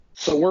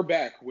So we're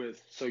back with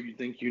So You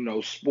Think You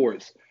Know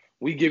Sports.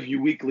 We give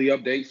you weekly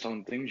updates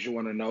on things you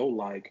want to know,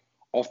 like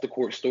off the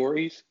court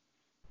stories,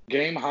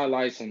 game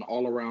highlights, and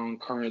all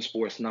around current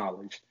sports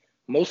knowledge,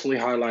 mostly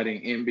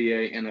highlighting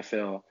NBA,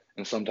 NFL,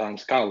 and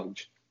sometimes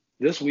college.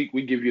 This week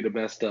we give you the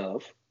best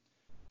of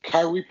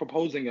Kyrie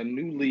proposing a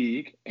new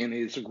league and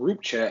his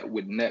group chat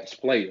with Nets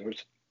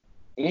players.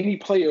 Any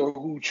player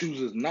who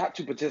chooses not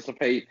to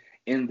participate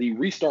in the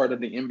restart of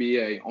the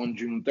NBA on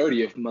June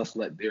 30th must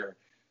let their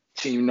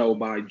team know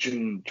by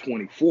June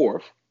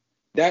 24th.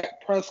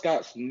 Dak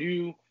Prescott's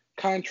new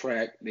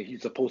contract that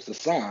he's supposed to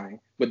sign,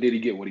 but did he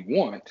get what he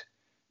want?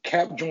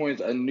 Cap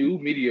joins a new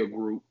media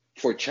group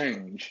for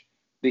change.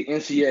 The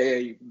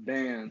NCAA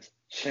bans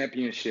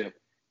championship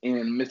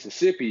in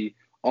Mississippi,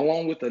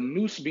 along with a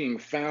noose being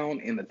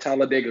found in the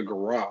Talladega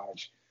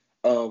garage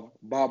of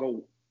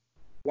Bubba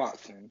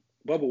Watson,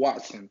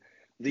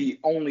 the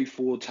only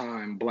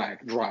full-time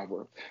black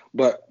driver.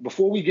 But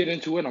before we get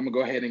into it, I'm gonna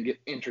go ahead and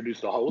introduce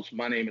the host.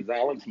 My name is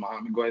Alex.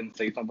 Mohammed, go ahead and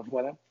say something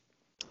for them.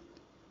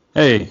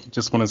 Hey,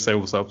 just want to say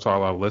what's up to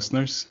all our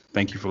listeners.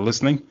 Thank you for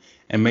listening.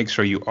 And make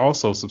sure you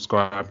also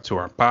subscribe to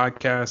our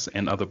podcast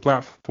and other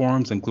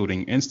platforms,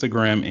 including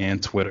Instagram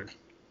and Twitter.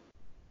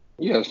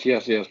 Yes.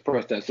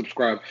 Press that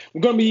subscribe.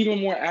 We're going to be even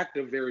more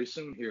active very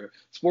soon here.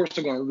 Sports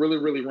are going to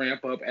really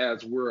ramp up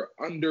as we're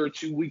under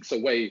 2 weeks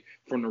away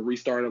from the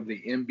restart of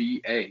the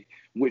NBA,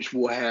 which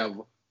will have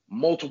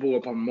multiple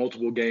upon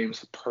multiple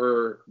games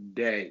per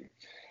day.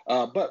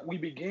 But we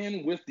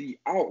begin with the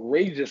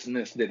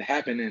outrageousness that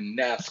happened in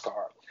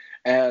NASCAR,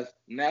 as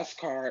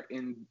NASCAR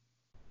in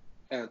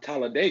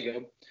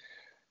Talladega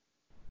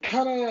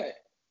kind of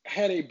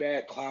had a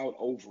bad cloud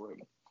over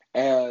it,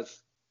 as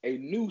a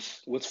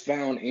noose was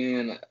found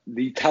in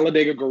the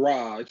Talladega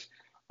garage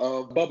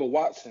of Bubba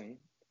Watson,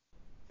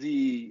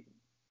 the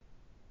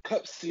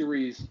Cup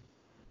Series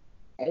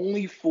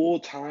only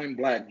full-time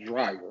black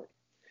driver.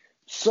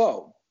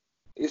 So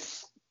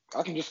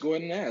I can just go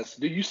ahead and ask,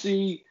 do you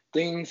see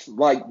things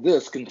like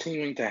this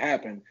continuing to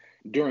happen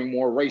during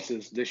more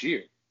races this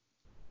year?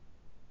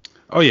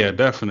 Oh, yeah,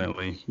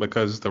 definitely.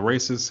 Because the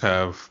races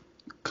have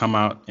come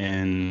out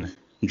in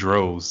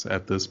droves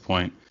at this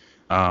point.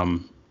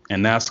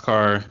 And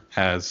NASCAR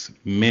has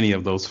many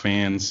of those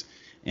fans,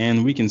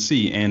 and we can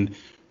see. And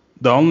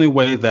the only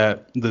way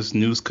that this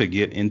news could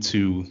get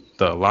into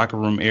the locker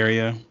room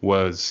area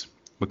was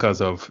because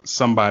of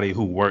somebody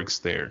who works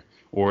there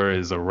or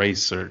is a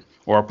racer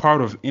or a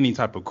part of any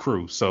type of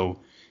crew. So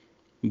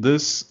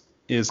this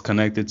is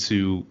connected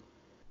to,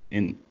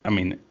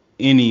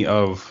 any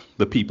of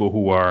the people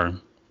who are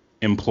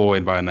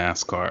employed by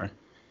NASCAR,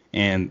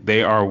 and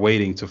they are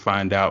waiting to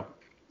find out,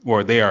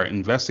 or they are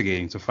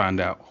investigating to find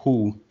out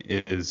who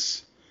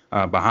is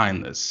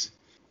behind this.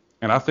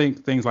 And I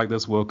think things like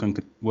this will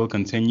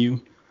continue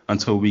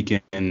until we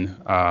can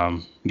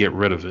get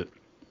rid of it.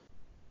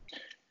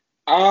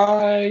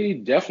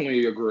 I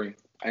definitely agree.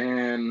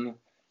 And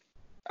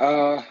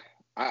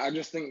I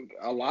just think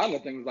a lot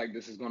of things like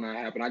this is going to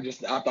happen. I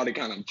thought it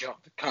kind of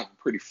jumped kind of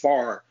pretty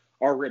far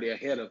already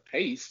ahead of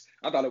pace.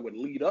 I thought it would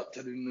lead up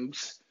to the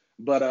noose,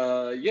 but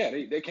yeah,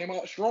 they came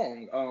out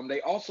strong.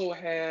 They also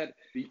had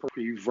the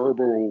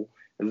verbal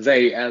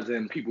they, as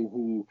in people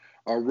who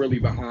are really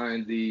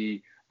behind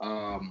the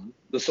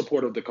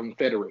support of the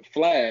Confederate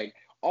flag.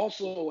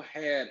 Also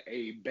had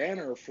a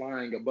banner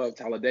flying above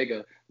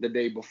Talladega the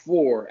day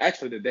before,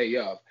 actually the day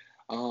of,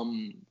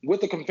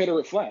 with the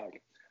Confederate flag.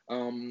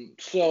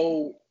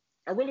 So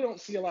I really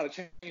don't see a lot of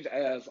change,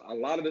 as a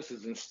lot of this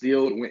is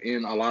instilled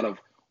in a lot of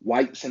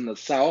whites in the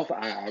South.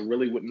 I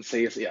really wouldn't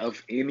say it's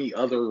of any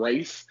other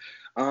race.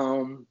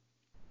 And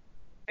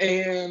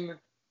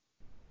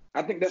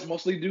I think that's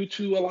mostly due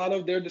to a lot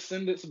of their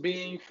descendants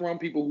being from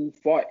people who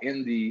fought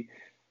in the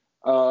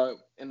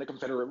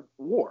Confederate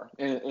War,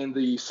 in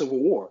the Civil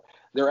War.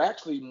 There are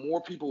actually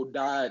more people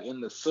died in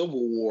the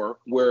Civil War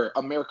where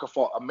America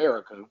fought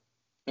America,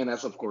 and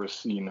that's of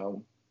course, we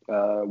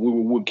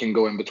can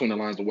go in between the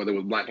lines of whether it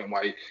was black and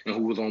white and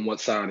who was on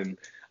what side and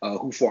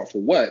who fought for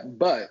what.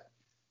 But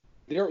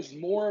there's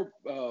more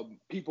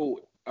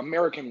people,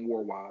 American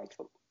war-wise,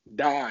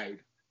 died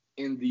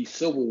in the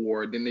Civil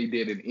War than they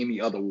did in any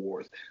other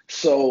wars.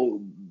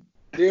 So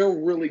they're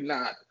really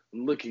not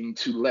looking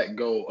to let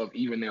go of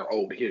even their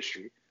old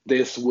history.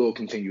 This will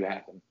continue to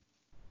happen.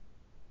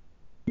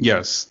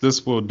 Yes,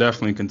 this will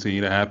definitely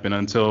continue to happen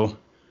until,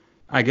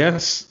 I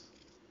guess,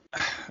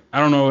 I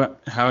don't know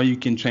how you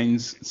can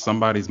change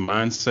somebody's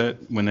mindset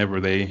whenever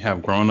they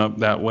have grown up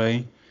that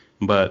way,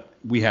 but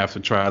we have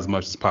to try as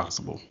much as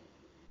possible.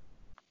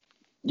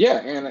 Yeah,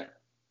 and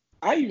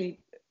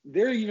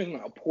there's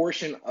even a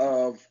portion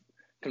of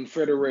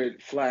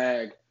Confederate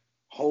flag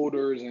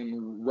holders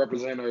and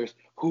representatives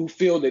who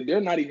feel that they're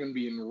not even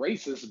being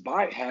racist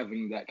by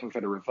having that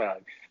Confederate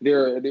flag.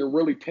 They're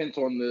really pent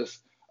on this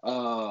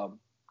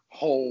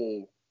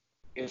whole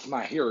 "it's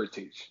my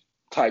heritage"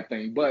 type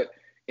thing. But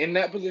in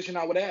that position,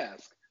 I would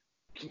ask,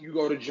 can you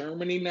go to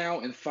Germany now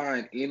and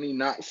find any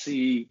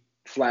Nazi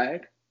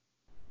flag?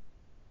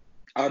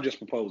 I'll just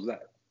propose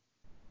that.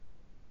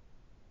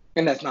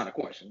 And that's not a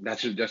question.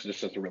 That's just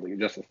just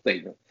a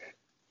statement.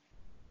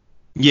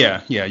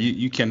 Yeah, yeah,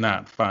 you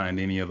cannot find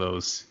any of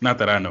those, not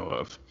that I know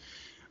of.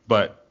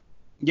 But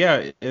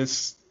yeah,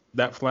 it's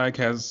that flag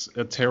has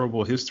a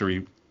terrible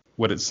history.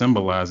 What it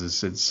symbolized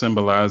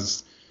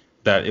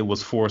that it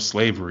was for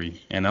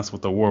slavery, and that's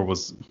what the war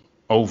was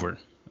over.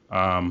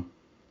 Um,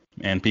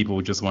 and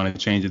people just want to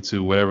change it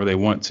to whatever they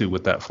want to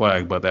with that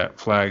flag, but that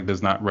flag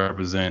does not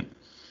represent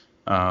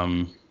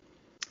um,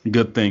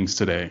 good things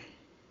today.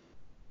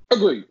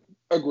 Agreed.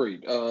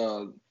 Agreed.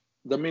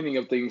 The meaning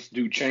of things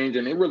do change,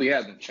 and it really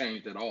hasn't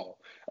changed at all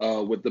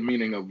with the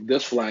meaning of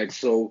this flag.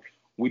 So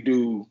we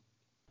do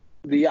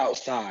the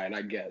outside,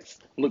 I guess,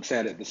 looks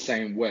at it the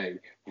same way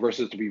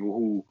versus the people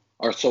who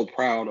are so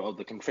proud of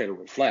the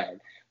Confederate flag.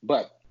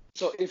 But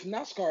so if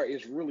NASCAR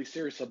is really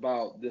serious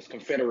about this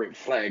Confederate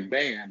flag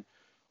ban,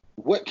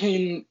 what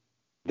can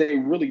they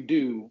really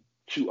do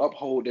to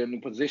uphold their new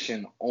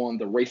position on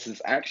the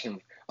racist actions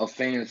of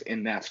fans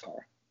in NASCAR?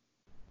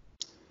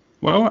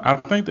 Well, I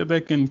think that they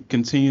can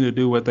continue to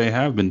do what they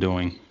have been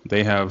doing.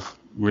 They have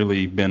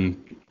really been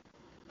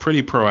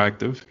pretty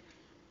proactive,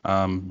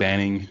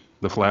 banning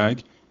the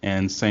flag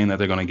and saying that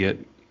they're going to get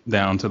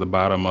down to the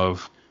bottom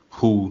of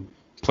who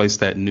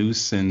placed that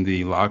noose in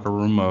the locker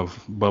room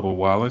of Bubba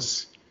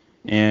Wallace,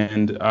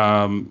 and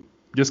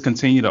just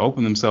continue to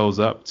open themselves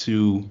up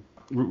to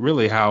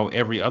really how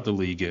every other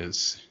league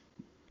is.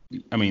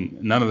 I mean,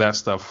 none of that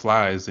stuff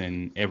flies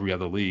in every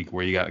other league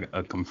where you got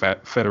a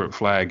Confederate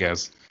flag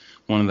as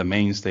one of the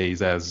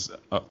mainstays,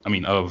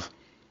 of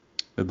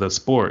the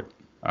sport.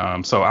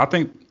 So I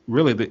think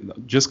really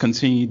just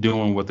continue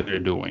doing what they're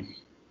doing.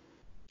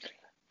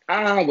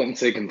 I wouldn't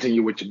say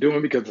continue what you're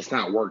doing because it's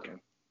not working.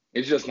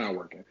 It's just not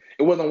working.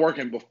 It wasn't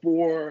working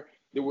before.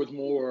 There was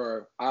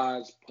more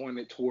eyes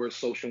pointed towards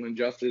social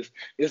injustice.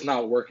 It's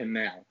not working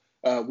now.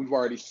 We've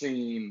already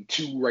seen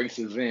two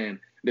races in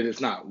that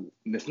it's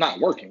not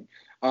working.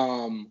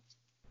 Um,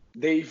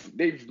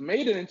 they've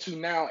made it into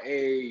now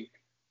a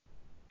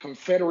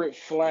Confederate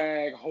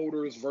flag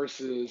holders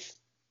versus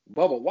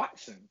Bubba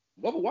Watson.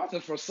 Bubba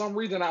Watson, for some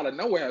reason out of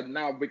nowhere, has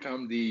now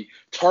become the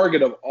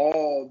target of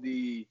all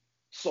the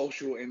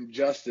social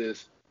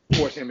injustice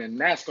towards him in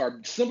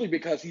NASCAR simply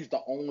because he's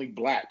the only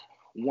black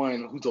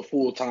one who's a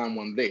full time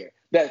one there.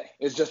 That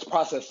is just the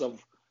process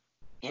of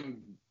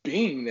him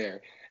being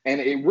there. And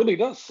it really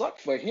does suck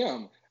for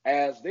him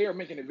as they are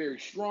making it very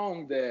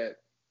strong that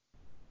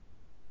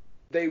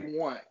they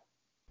want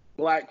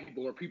black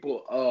people or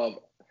people of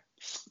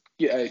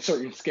a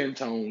certain skin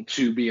tone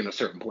to be in a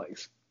certain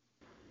place.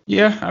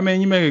 Yeah, I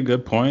mean, you make a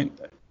good point.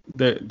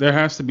 There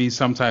has to be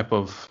some type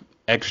of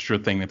extra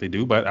thing that they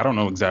do, but I don't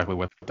know exactly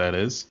what that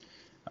is.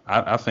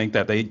 I think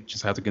that they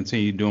just have to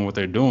continue doing what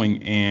they're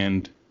doing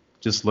and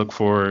just look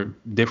for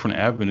different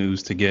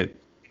avenues to get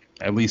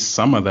at least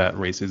some of that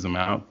racism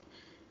out.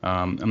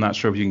 I'm not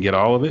sure if you can get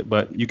all of it,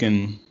 but you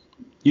can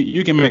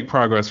make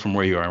progress from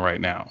where you are right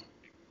now.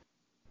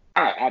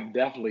 I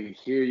definitely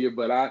hear you,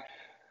 but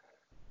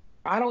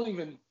I don't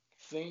even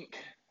think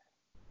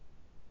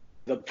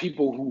the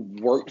people who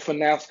worked for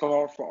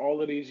NASCAR for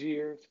all of these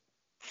years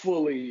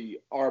fully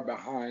are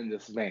behind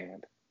this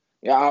band.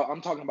 Yeah, I'm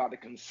talking about the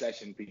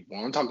concession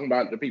people. I'm talking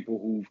about the people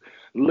who've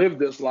lived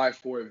this life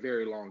for a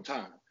very long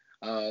time,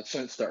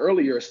 since the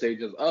earlier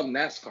stages of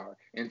NASCAR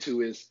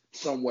into its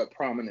somewhat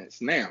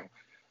prominence now.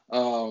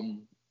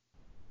 Um,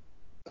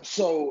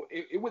 so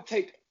it would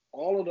take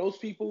all of those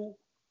people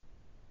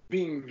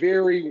being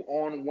very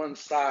on one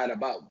side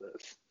about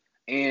this.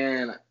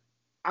 And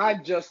I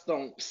just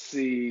don't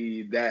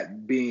see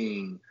that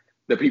being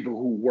the people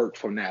who work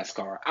for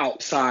NASCAR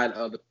outside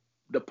of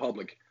the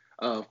public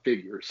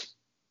figures.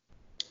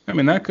 I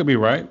mean, that could be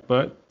right,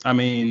 but I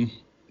mean,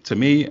 to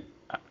me,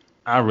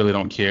 I really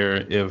don't care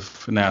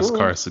if True.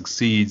 NASCAR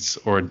succeeds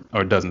or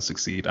doesn't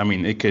succeed. I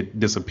mean, it could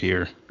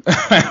disappear.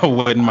 I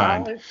wouldn't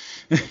mind.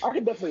 I I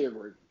can definitely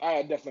agree.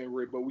 I definitely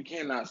agree, but we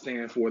cannot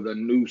stand for the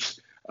noose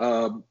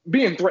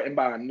being threatened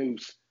by a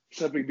noose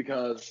simply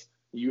because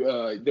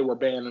they were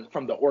banned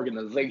from the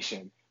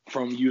organization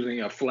from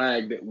using a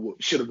flag that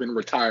should have been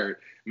retired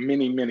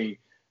many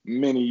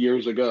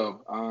years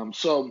ago.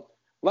 So,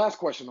 last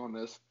question on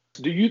this: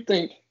 do you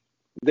think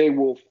they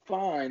will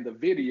find the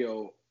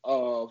video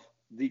of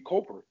the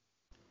culprit?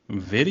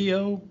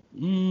 Video?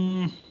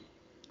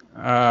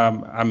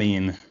 I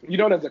mean, You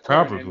know, there's a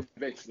current probably.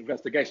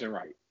 investigation,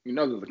 right? You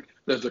know,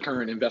 there's a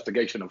current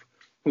investigation of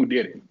who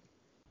did it.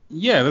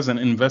 Yeah, there's an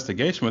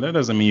investigation, but that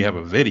doesn't mean you have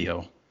a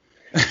video.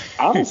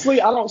 Honestly,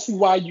 I don't see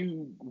why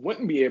you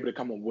wouldn't be able to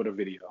come up with a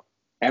video.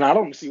 And I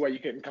don't see why you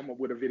couldn't come up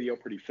with a video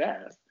pretty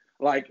fast.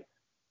 Like,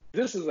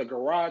 this is a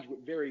garage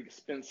with very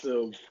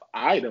expensive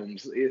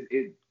items.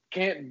 It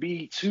can't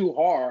be too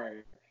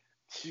hard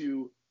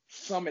to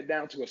sum it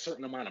down to a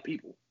certain amount of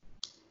people.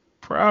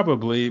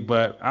 Probably,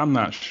 but I'm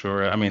not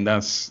sure. I mean, I'm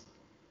It's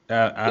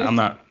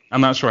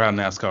not sure how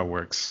NASCAR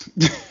works.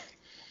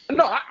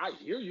 no, I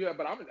hear you,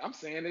 but I'm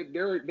saying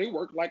that they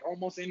work like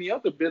almost any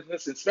other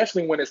business,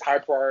 especially when it's high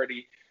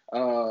priority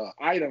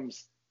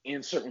items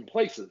in certain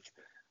places.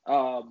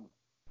 Um,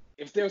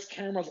 if there's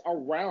cameras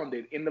around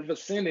it in the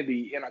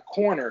vicinity, in a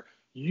corner,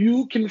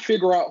 you can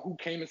figure out who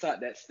came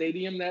inside that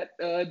stadium that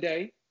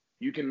day.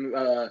 You can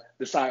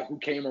decide who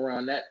came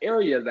around that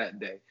area that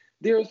day.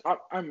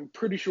 I'm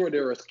pretty sure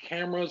there is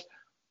cameras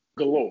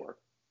galore.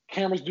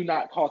 Cameras do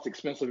not cost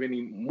expensive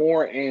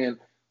anymore, and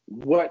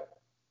what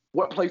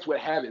place would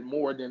have it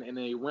more than in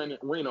a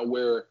arena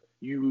where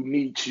you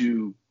need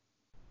to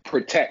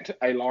protect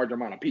a large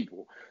amount of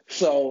people?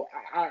 So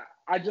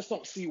I just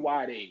don't see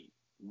why they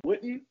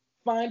wouldn't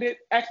find it.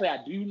 Actually, I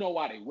do know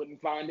why they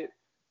wouldn't find it,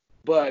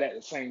 but at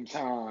the same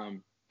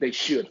time, they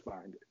should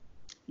find it.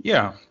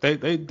 Yeah,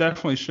 they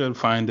definitely should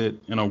find it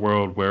in a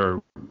world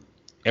where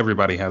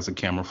everybody has a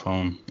camera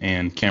phone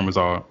and cameras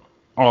are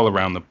all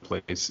around the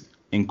place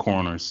in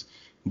corners.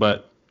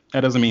 But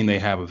that doesn't mean they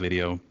have a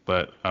video.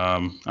 But I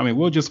mean,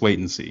 we'll just wait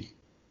and see.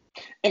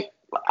 And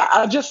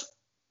I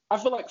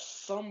feel like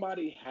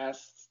somebody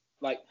has,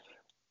 like,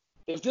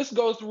 if this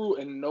goes through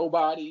and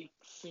nobody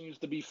seems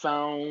to be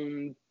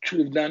found to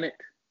have done it,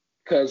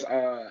 because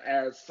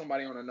as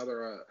somebody on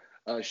another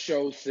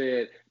show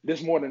said,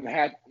 this more than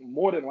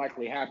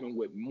likely happened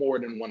with more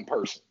than one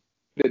person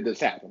that this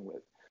happened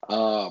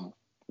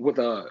with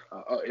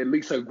at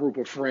least a group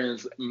of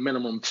friends,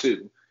 minimum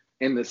two,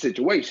 in the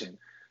situation.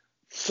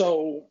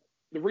 So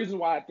the reason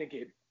why I think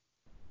it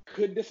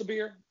could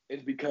disappear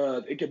is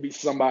because it could be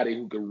somebody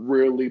who could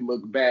really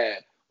look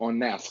bad on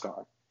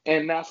NASCAR.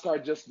 And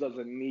NASCAR just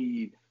doesn't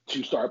need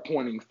to start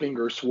pointing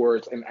fingers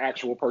towards an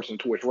actual person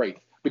towards race,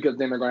 because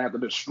then they're going to have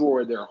to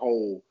destroy their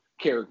whole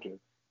character.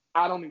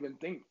 I don't even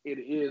think it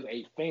is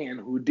a fan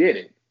who did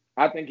it.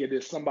 I think it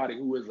is somebody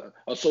who is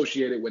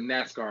associated with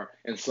NASCAR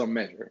in some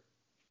measure.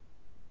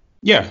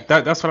 Yeah,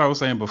 that's what I was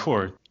saying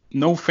before.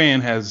 No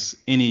fan has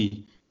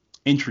any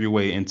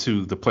entryway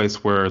into the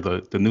place where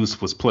the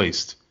noose was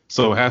placed.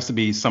 So it has to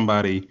be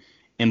somebody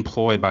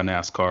employed by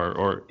NASCAR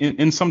or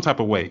in some type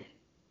of way.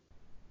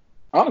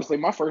 Honestly,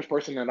 my first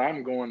person that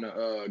I'm going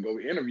to go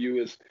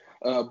interview is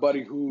a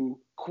buddy who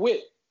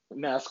quit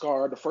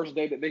NASCAR the first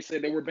day that they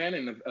said they were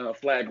banning the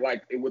flag,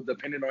 like it was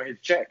dependent on his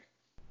check.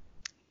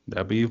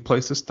 That'd be a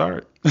place to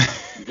start.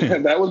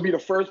 That would be the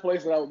first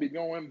place that I would be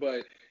going,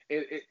 but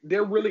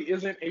there really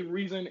isn't a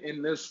reason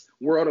in this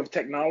world of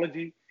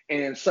technology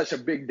and such a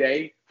big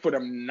day for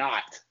them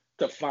not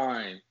to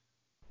find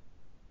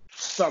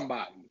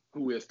somebody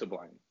who is to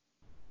blame.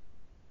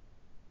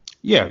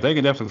 Yeah, they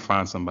can definitely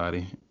find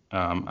somebody.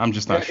 I'm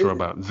just not sure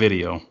about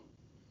video.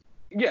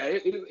 Yeah,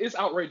 it's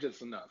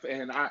outrageous enough.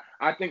 And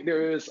I think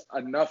there is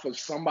enough of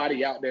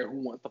somebody out there who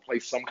wants to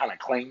place some kind of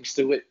claims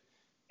to it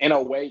in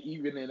a way,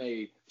 even in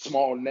a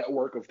small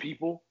network of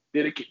people,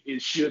 that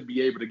it should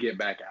be able to get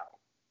back out.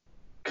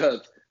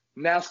 Because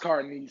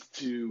NASCAR needs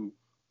to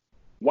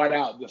white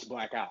out this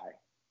black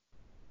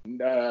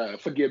eye.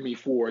 Forgive me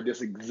for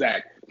this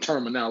exact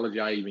terminology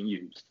I even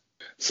used.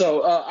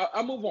 So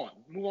I move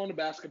on to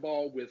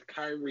basketball with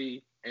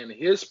Kyrie and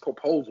his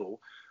proposal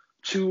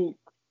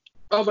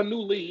of a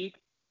new league,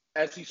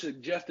 as he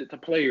suggested to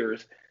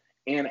players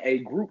in a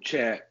group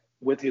chat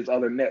with his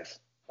other Nets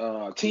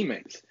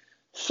teammates.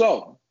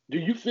 So, do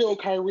you feel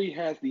Kyrie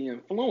has the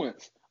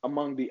influence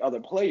among the other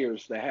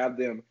players to have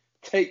them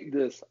take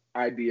this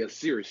idea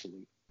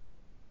seriously?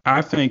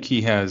 I think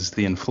he has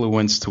the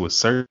influence to a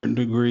certain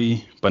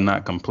degree, but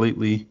not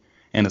completely.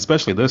 And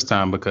especially this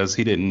time because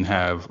he didn't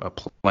have a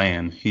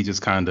plan. He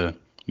just kind of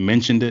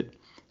mentioned it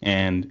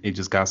and it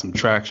just got some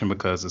traction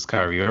because it's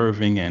Kyrie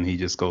Irving and he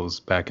just goes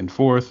back and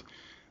forth.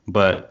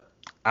 But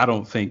I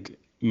don't think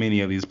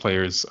many of these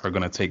players are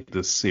going to take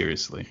this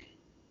seriously.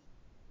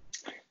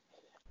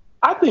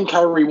 I think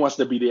Kyrie wants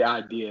to be the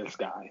ideas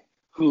guy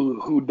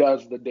who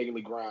does the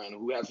daily grind,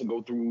 who has to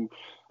go through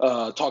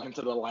talking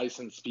to the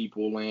licensed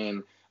people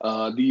and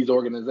these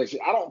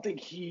organizations. I don't think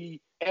he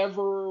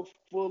ever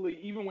fully,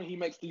 even when he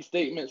makes these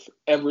statements,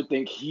 ever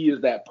think he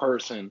is that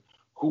person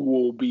who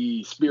will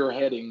be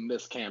spearheading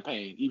this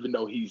campaign, even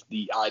though he's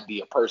the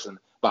idea person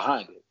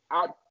behind it.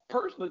 I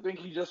personally think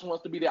he just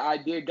wants to be the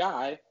idea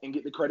guy and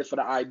get the credit for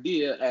the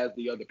idea as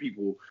the other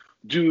people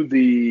do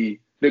the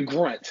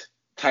grunt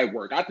type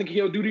work. I think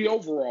he'll do the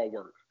overall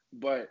work,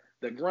 but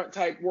the grunt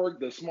type work,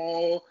 the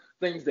small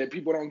things that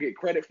people don't get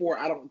credit for,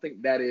 I don't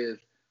think that is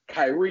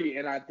Kyrie,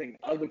 and I think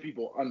other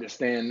people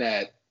understand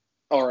that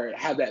or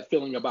have that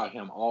feeling about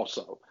him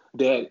also,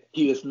 that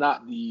he is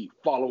not the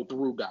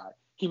follow-through guy.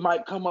 He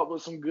might come up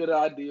with some good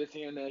ideas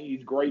here and there.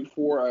 He's great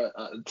for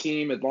a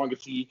team as long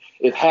as he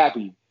is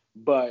happy,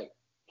 but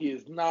he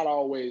is not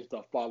always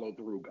the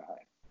follow-through guy.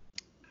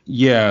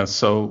 Yeah,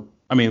 so,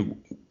 I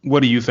mean,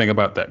 what do you think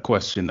about that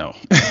question, though?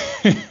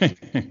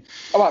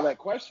 About that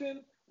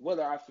question,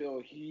 whether I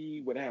feel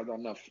he would have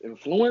enough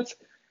influence,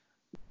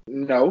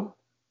 no.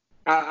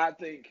 I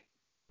think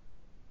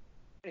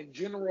in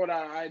general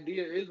that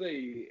idea is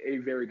a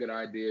very good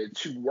idea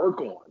to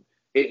work on.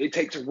 It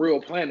takes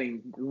real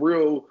planning,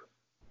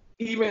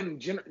 even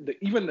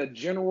the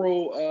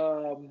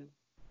general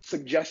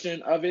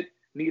suggestion of it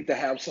needs to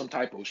have some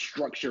type of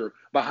structure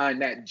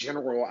behind that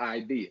general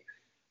idea.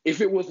 If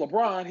it was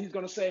LeBron, he's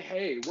going to say,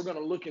 hey, we're going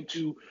to look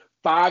into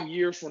 5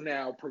 years from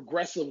now,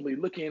 progressively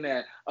looking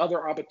at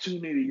other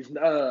opportunities,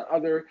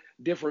 other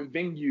different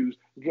venues,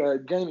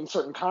 gaining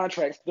certain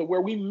contracts to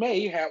where we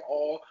may have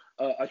all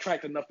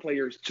attract enough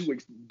players to a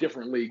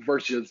different league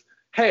versus,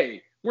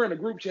 hey, we're in a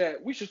group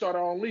chat, we should start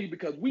our own league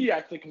because we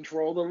actually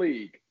control the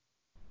league.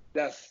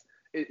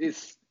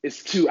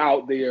 It's too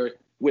out there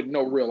with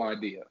no real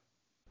idea.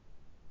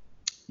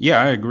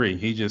 Yeah, I agree.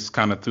 He just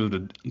kind of threw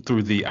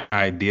the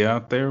idea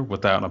out there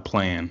without a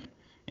plan,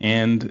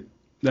 and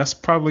that's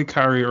probably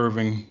Kyrie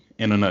Irving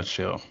in a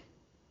nutshell.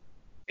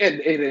 And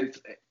it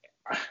is.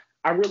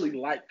 I really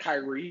like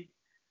Kyrie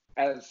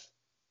as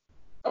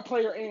a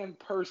player and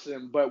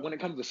person, but when it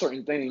comes to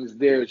certain things,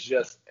 there's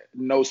just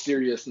no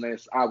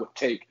seriousness I would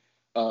take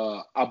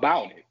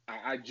about it.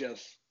 I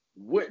just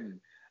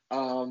wouldn't.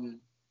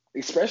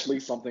 Especially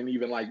something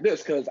even like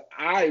this, because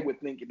I would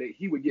think that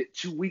he would get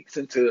 2 weeks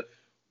into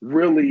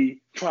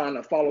really trying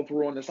to follow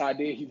through on this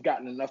idea. He's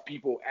gotten enough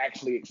people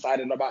actually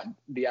excited about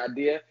the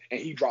idea, and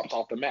he drops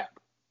off the map.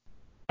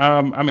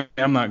 I mean,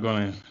 I'm not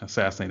going to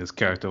assassinate his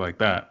character like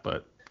that,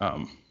 but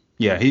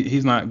yeah,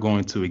 he's not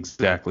going to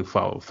exactly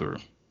follow through.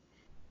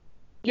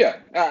 Yeah,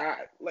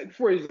 like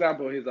for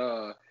example,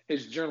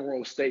 his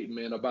general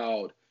statement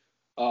about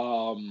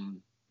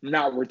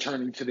not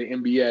returning to the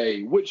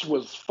NBA, which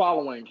was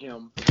following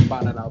him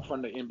finding out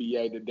from the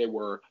NBA that they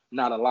were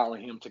not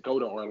allowing him to go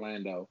to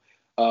Orlando.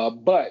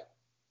 But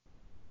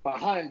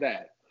behind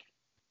that,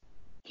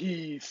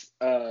 he's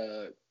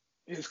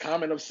his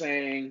comment of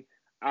saying,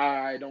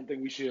 "I don't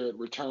think we should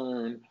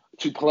return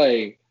to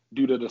play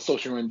due to the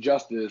social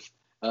injustice."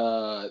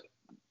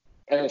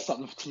 As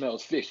something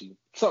smells fishy.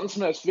 Something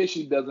smells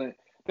fishy doesn't.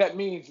 That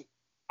means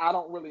I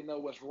don't really know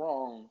what's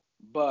wrong,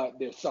 but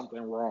there's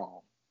something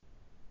wrong,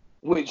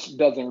 which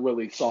doesn't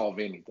really solve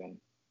anything.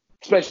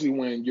 Especially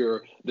when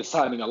you're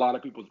deciding a lot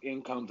of people's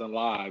incomes and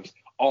lives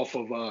off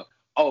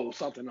of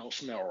something don't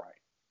smell right.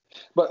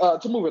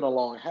 But to move it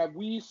along, have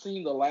we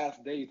seen the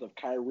last days of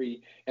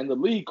Kyrie and the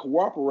league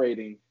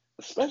cooperating,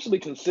 especially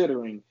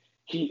considering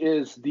he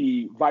is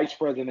the vice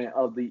president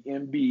of the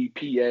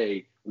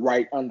NBPA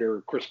right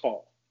under Chris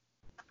Paul?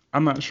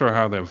 I'm not sure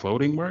how that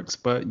voting works,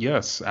 but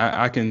yes,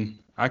 I can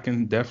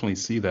definitely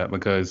see that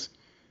because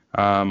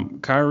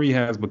Kyrie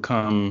has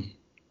become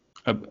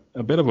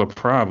a bit of a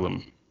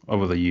problem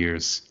over the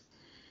years.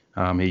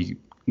 He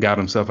got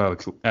himself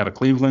out of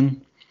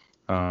Cleveland,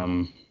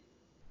 um,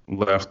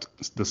 left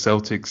the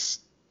Celtics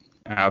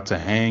out to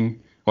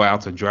hang or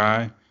out to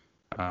dry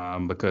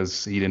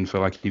because he didn't feel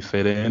like he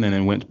fit in, and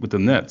then went with the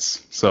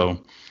Nets.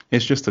 So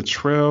it's just a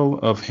trail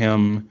of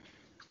him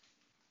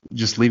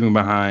just leaving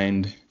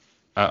behind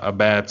a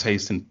bad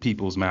taste in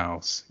people's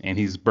mouths, and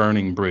he's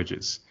burning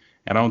bridges.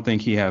 And I don't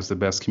think he has the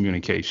best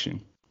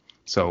communication.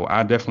 So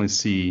I definitely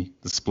see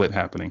the split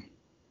happening.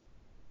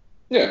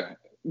 Yeah,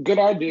 good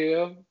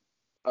idea.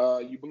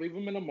 You believe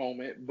him in a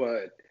moment,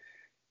 but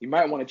you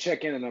might want to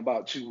check in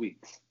about 2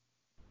 weeks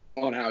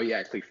on how he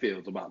actually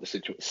feels about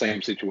the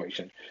same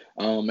situation,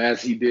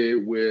 as he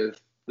did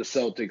with the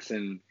Celtics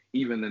and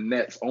even the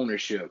Nets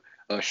ownership.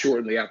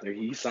 Shortly after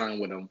he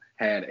signed with them,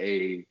 had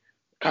a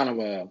kind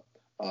of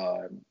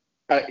a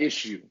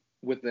issue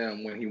with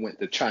them when he went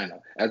to China,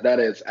 as that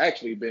has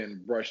actually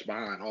been brushed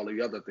behind all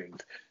the other things,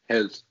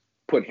 has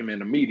put him in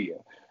the media.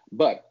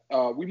 But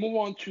we move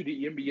on to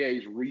the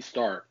NBA's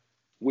restart,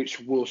 which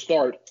will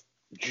start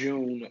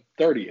June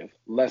 30th,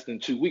 less than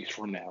 2 weeks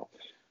from now.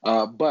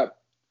 But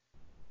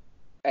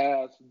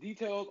as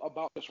details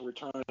about this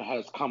return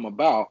has come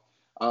about,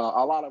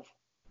 a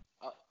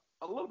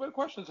little bit of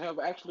questions have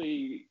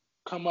actually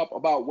come up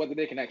about whether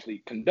they can actually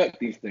conduct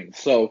these things.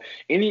 So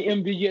any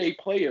NBA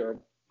player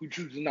who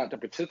chooses not to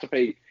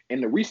participate in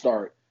the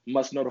restart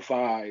must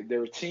notify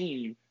their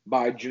team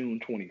by June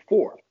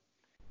 24th.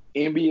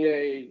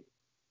 NBA,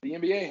 the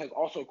NBA has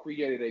also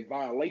created a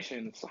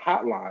violations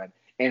hotline,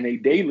 and a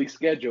daily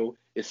schedule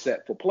is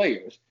set for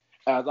players.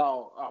 As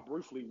I'll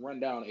briefly run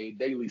down a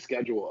daily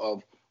schedule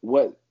of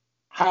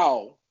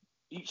how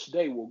each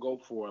day will go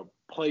for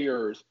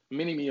players,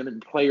 many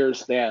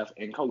players, staff,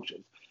 and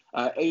coaches.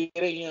 8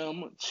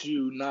 a.m.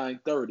 to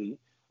 9:30,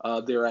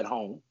 they're at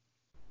home,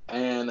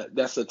 and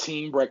that's a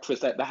team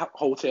breakfast at the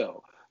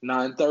hotel.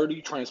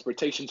 9:30,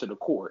 transportation to the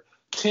court.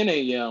 10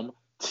 a.m.,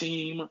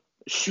 team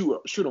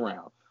shoot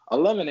around.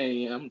 11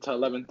 a.m. to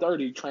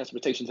 11:30,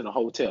 transportation to the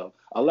hotel.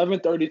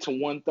 11:30 to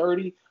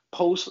 1:30,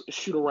 post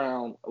shoot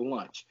around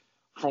lunch.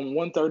 From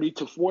 1:30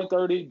 to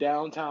 4:30,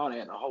 downtown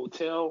at the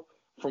hotel.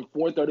 From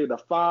 4:30 to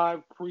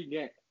 5,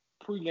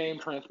 pregame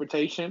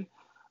transportation.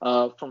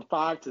 From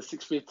 5 to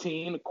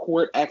 6:15,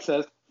 court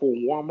access for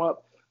warm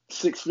up.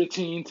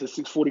 6:15 to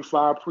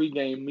 6:45,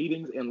 pregame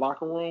meetings in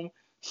locker room.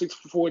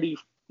 6:40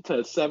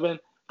 to 7,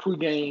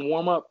 pregame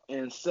warm up,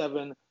 and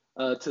 7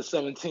 to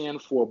 7:10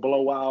 for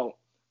blowout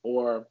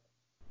or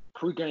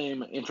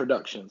pregame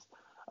introductions.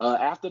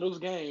 After those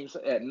games,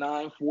 at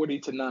 9:40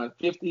 to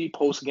 9:50,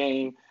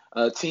 postgame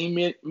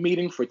team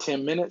meeting for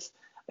 10 minutes.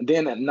 And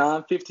then at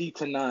 9:50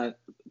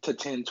 to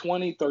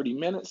 10:20, 30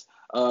 minutes,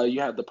 you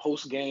have the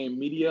post-game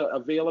media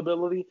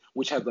availability,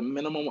 which has a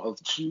minimum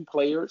of 2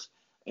 players.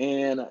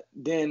 and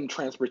then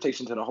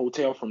transportation to the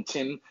hotel from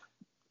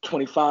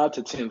 10:25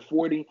 to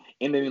 10:40,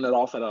 ending it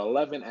off at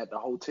 11 at the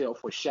hotel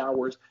for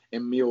showers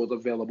and meals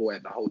available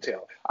at the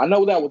hotel. I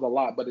know that was a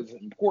lot, but it's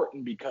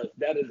important because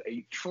that is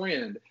a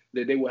trend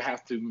that they will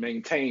have to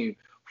maintain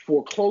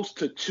for close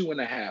to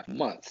 2.5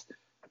 months.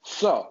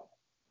 So,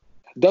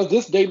 does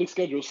this daily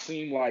schedule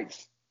seem like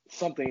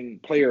something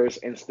players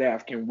and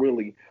staff can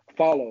really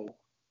follow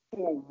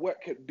for what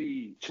could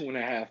be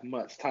 2.5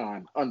 months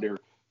time under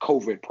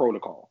COVID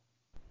protocol?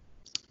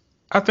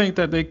 I think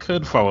that they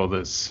could follow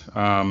this.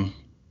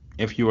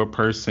 If you're a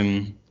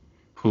person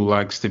who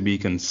likes to be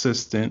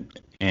consistent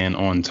and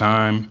on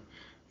time,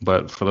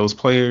 but for those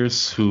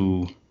players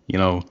who,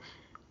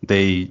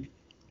 they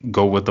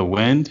go with the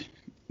wind,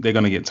 they're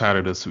going to get tired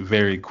of this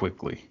very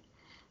quickly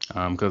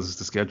because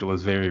the schedule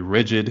is very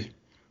rigid.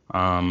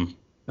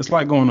 It's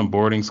like going to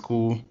boarding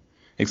school,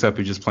 except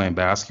you're just playing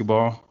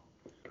basketball.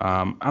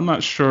 I'm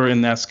not sure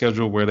in that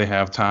schedule where they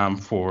have time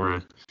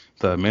for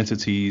the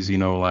amenities,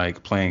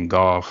 like playing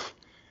golf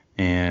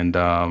and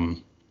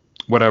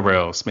whatever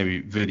else, maybe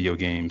video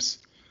games.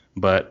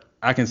 But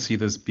I can see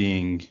this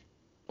being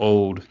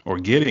old or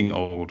getting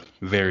old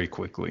very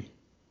quickly.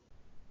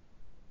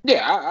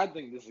 Yeah, I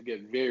think this will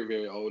get very,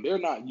 very old. They're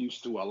not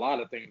used to a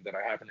lot of things that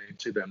are happening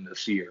to them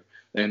this year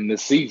and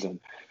this season.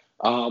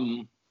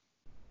 Um,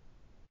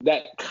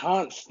 that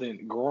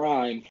constant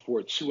grind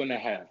for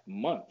 2.5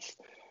 months.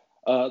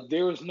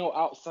 There is no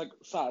outside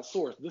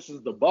source. This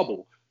is the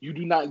bubble. You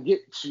do not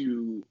get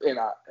to,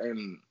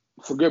 and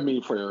forgive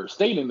me for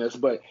stating this,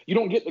 but you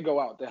don't get to go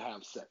out to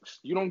have sex.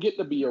 You don't get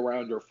to be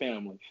around your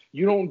family.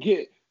 You don't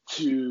get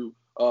to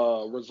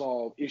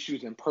resolve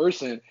issues in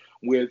person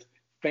with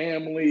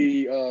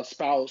family,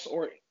 spouse,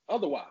 or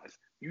otherwise.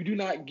 You do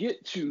not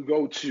get to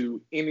go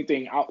to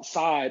anything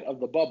outside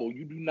of the bubble.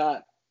 You do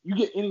not. You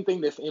get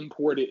anything that's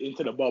imported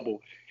into the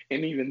bubble,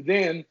 and even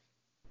then,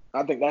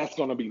 I think that's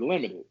going to be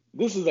limited.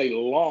 This is a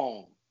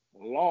long,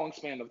 long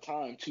span of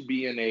time to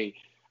be in a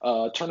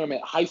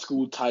tournament high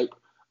school type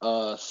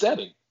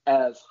setting,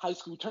 as high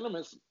school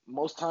tournaments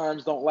most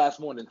times don't last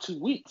more than 2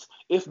 weeks,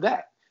 if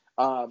that.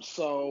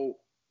 So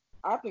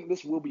I think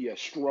this will be a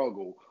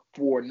struggle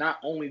for not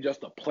only just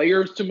the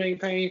players to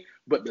maintain,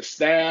 but the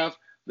staff,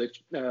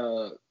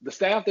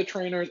 the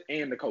trainers,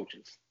 and the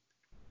coaches,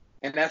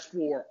 and that's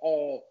for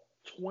all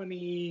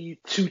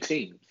 22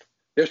 teams.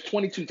 There's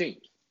 22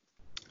 teams.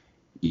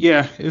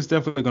 Yeah, it's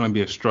definitely going to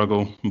be a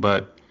struggle,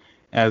 but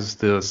as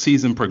the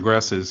season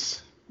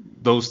progresses,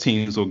 those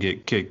teams will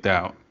get kicked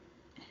out.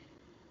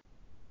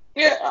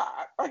 Yeah,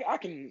 I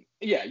can.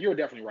 Yeah, you're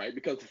definitely right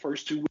because the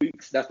first 2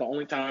 weeks, that's the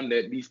only time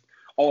that these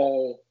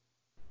all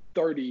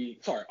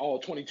all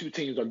 22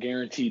 teams are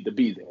guaranteed to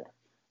be there.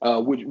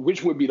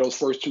 Which would be those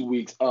first 2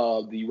 weeks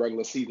of the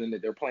regular season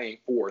that they're playing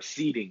for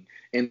seeding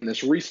in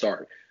this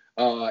restart.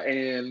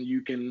 And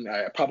you can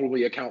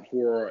probably account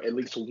for at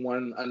least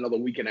another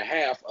week and a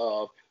half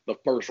of the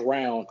first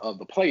round of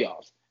the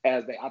playoffs.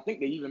 I think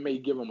they even may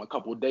give them a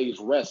couple of days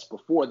rest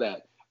before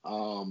that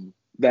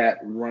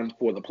run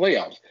for the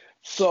playoffs.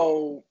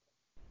 So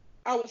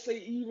I would say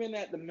even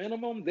at the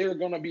minimum, they're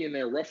going to be in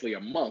there roughly a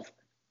month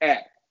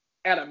at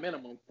at a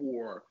minimum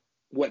for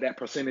what that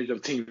percentage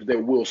of teams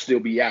that will still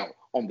be out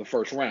on the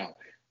first round.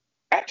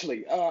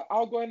 Actually,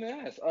 I'll go ahead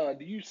and ask: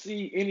 do you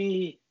see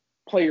any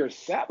players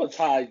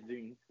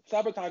sabotaging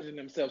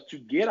themselves to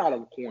get out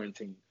of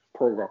quarantine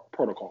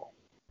protocol?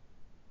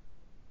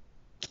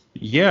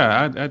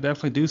 Yeah, I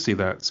definitely do see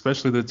that,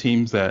 especially the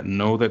teams that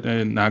know that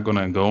they're not going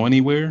to go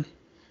anywhere.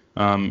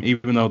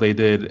 Even though they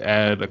did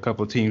add a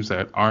couple of teams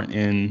that aren't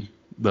in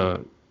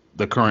the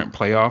the current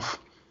playoff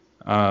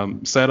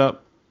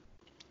setup,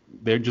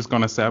 they're just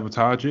going to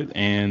sabotage it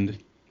and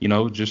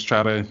just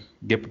try to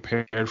get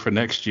prepared for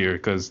next year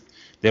because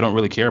they don't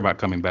really care about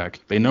coming back.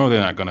 They know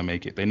they're not going to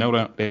make it. They know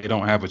that they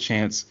don't have a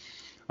chance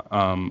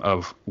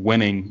of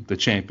winning the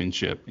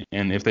championship.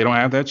 And if they don't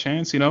have that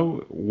chance,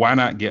 why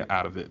not get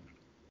out of it?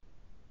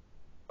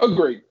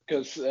 Agree,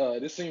 because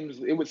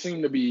it would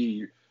seem to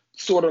be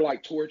sort of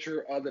like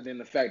torture, other than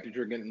the fact that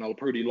you're getting a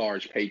pretty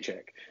large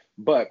paycheck.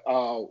 But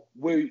will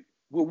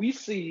we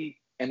see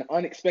an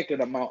unexpected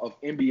amount of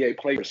NBA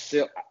players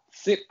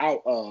sit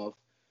out of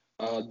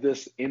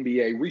this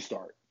NBA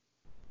restart?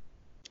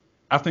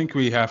 I think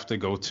we have to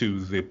go to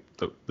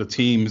the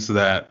teams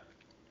that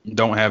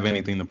don't have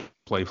anything to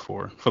play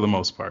for the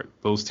most part.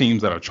 Those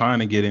teams that are trying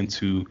to get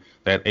into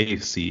that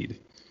eighth seed.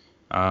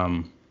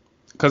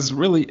 Because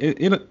really,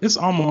 it's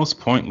almost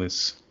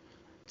pointless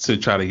to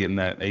try to get in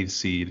that eighth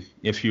seed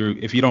if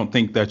you don't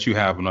think that you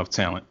have enough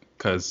talent.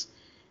 Because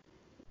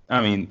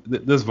I mean,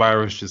 this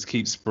virus just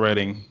keeps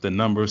spreading. The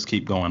numbers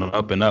keep going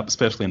up and up,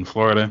 especially in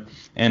Florida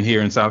and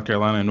here in South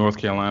Carolina and North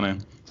Carolina.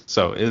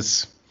 So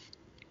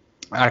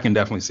I can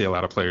definitely see a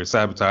lot of players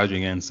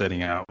sabotaging and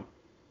setting out.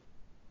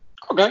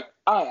 Okay,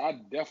 I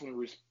definitely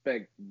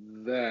respect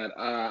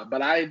that,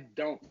 but I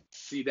don't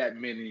see that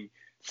many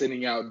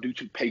sitting out due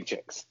to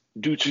paychecks,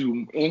 due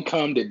to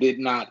income that did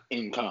not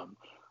income.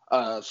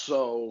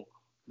 So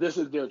this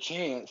is their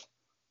chance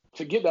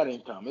to get that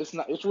income. It's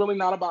not. It's really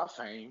not about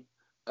fame.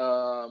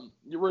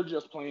 You were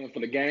just playing for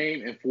the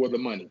game and for the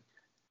money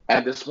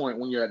at this point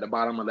when you're at the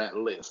bottom of that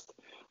list.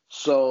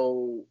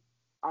 So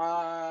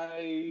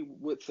I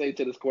would say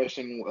to this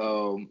question,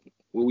 will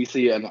we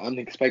see an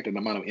unexpected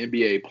amount of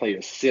NBA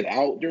players sit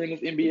out during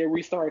this NBA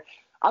restart?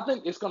 I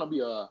think it's going to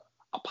be a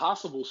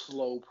possible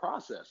slow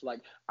process.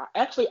 Like,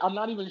 I'm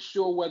not even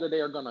sure whether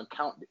they are going to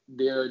count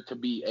there to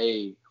be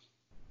a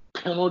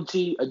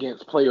penalty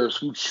against players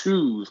who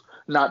choose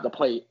not to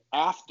play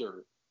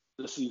after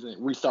the season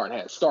restart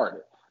has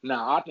started.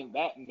 Now, I think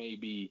that may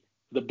be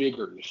the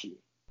bigger issue.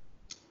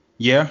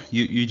 Yeah,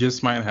 you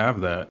just might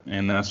have that,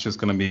 and that's just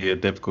going to be a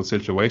difficult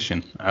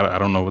situation. I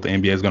don't know what the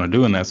NBA is going to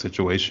do in that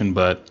situation,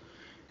 but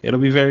it'll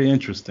be very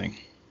interesting.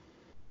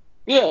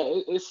 Yeah,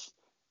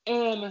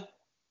 and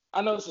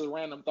I know this is a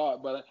random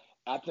thought, but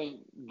I think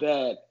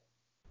that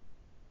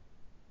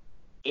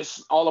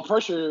it's all the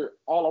pressure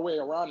all the way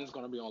around is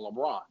going to be on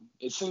LeBron.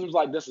 It seems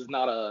like this is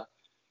not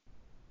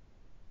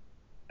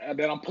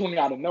that I'm pulling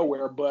out of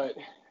nowhere, but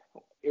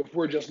if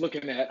we're just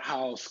looking at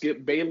how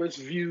Skip Bayless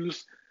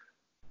views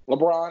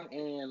LeBron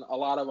and a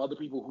lot of other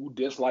people who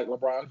dislike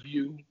LeBron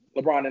view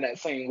LeBron in that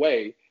same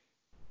way,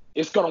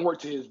 it's going to work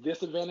to his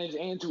disadvantage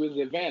and to his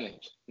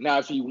advantage. Now,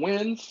 if he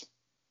wins,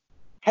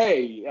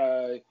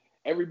 hey,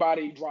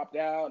 everybody dropped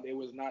out. It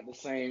was not the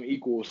same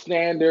equal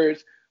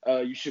standards.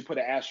 You should put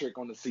an asterisk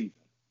on the season.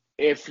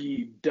 If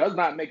he does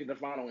not make it to the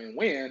final and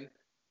win,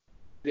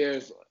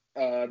 there's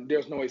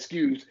no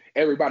excuse.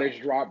 Everybody's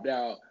dropped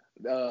out.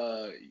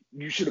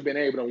 You should have been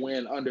able to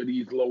win under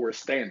these lower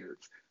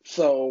standards.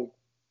 So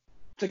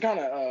to kind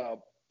of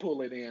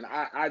pull it in,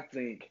 I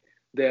think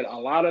that a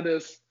lot of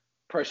this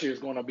pressure is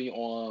going to be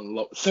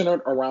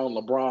centered around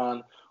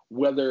LeBron,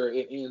 whether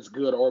it ends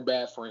good or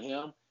bad for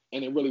him,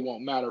 and it really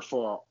won't matter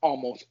for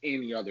almost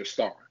any other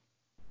star.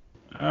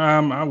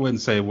 I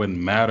wouldn't say it wouldn't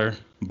matter,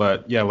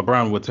 but yeah,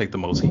 LeBron would take the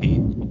most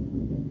heat.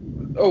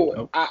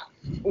 Well,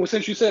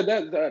 since you said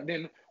that,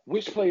 then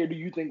which player do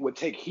you think would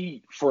take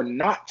heat for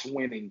not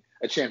winning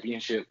a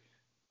championship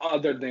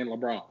other than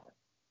LeBron?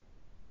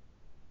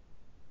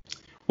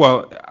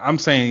 Well, I'm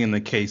saying in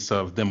the case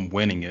of them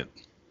winning it.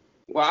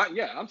 Well,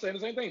 I'm saying the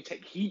same thing.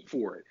 Take heat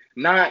for it,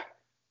 not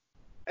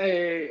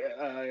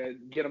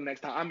get them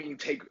next time. I mean,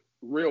 take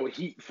real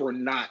heat for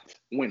not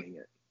winning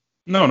it.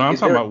 No, I'm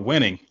talking about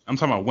winning. I'm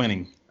talking about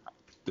winning.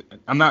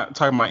 I'm not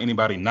talking about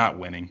anybody not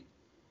winning.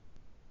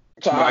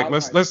 So like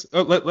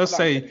let's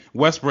say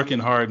Westbrook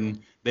and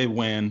Harden, they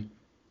win.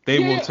 They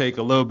will take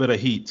a little bit of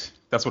heat.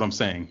 That's what I'm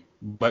saying.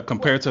 But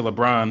compared to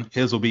LeBron,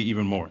 his will be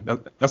even more.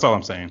 That's all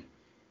I'm saying.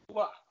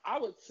 Well, I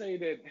would say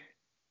that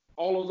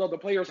all those other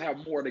players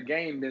have more to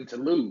gain than to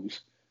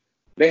lose.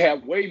 They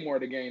have way more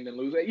to gain than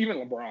lose. Even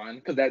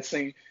LeBron, because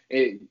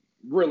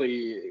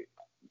really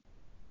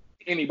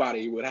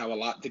anybody would have a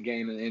lot to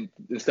gain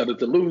instead of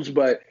to lose.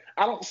 But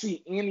I don't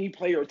see any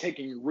player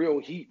taking real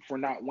heat for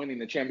not winning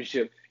the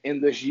championship in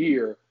this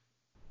year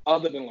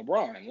other than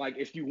LeBron. Like,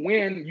 if you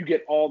win, you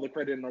get all the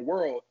credit in the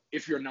world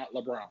if you're not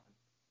LeBron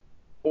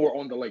or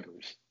on the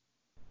Lakers.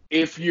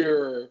 If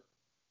you're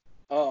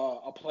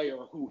a player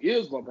who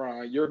is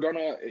LeBron,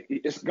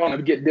 it's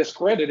gonna get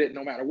discredited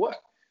no matter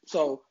what.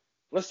 So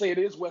let's say it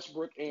is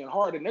Westbrook and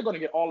Harden, they're gonna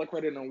get all the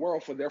credit in the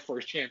world for their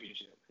first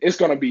championship. It's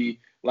gonna be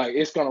like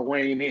it's gonna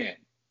rain in.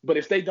 But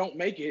if they don't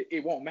make it,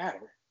 it won't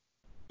matter.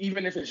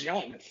 Even if it's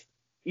Giannis,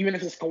 even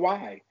if it's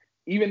Kawhi,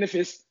 even if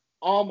it's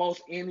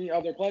almost any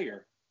other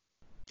player.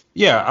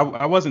 Yeah,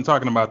 I wasn't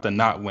talking about the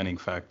not winning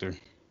factor.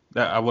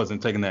 That I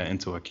wasn't taking that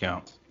into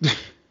account.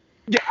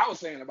 Yeah, I was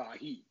saying about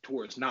heat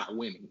towards not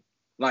winning.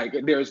 Like,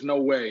 there's no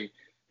way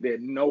that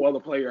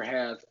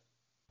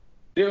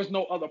there's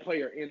no other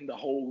player in the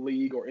whole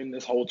league or in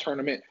this whole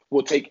tournament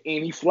will take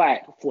any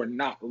flack for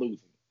not losing.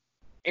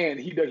 And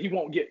he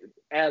won't get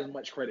as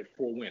much credit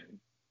for winning.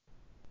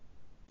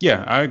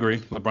 Yeah, I agree.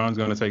 LeBron's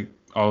going to take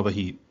all the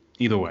heat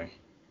either way.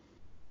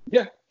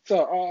 Yeah.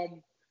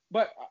 So,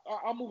 but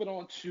I'm moving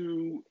on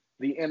to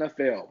the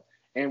NFL.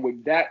 And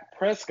with Dak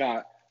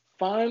Prescott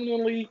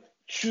finally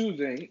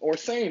choosing or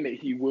saying that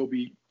he will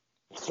be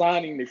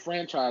signing the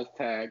franchise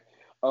tag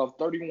of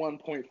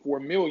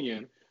 $31.4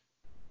 million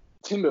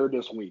tendered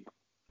this week.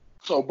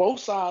 So both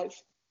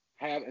sides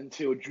have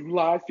until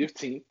July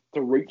 15th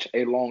to reach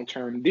a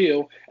long-term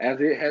deal, as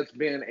it has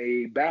been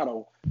a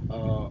battle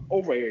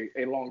over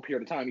a long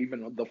period of time,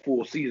 even the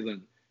full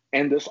season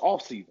and this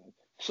offseason.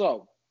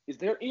 So is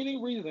there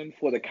any reason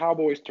for the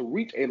Cowboys to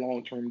reach a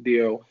long-term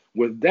deal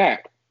with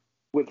Dak,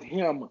 with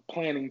him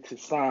planning to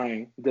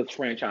sign this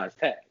franchise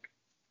tag?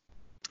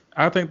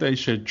 I think they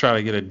should try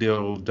to get a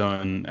deal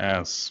done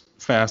as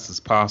fast as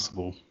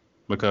possible,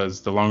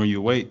 because the longer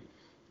you wait,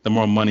 the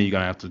more money you're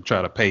going to have to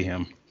try to pay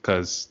him,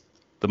 because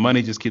the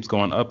money just keeps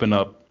going up and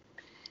up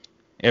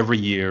every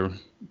year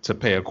to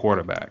pay a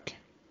quarterback.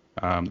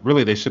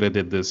 Really, they should have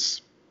did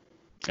this,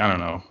 I don't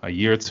know, a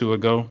year or two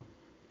ago,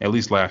 at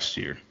least last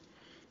year.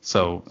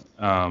 So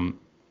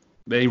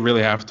they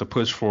really have to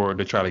push forward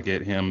to try to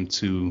get him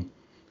to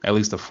at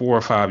least a 4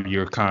 or 5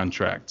 year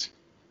contract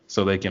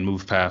so they can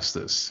move past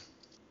this.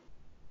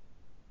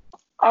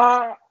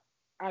 I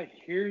I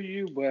hear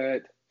you,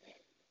 but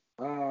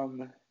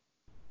um,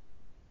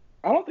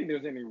 I don't think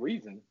there's any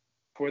reason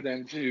for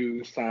them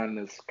to sign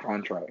this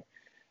contract.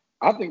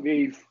 I think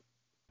they've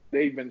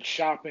been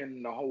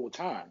shopping the whole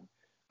time.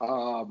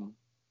 Um,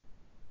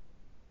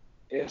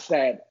 it's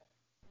that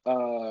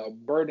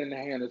bird in the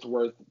hand is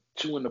worth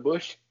two in the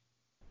bush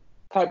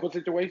type of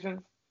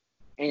situations,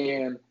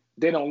 and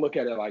they don't look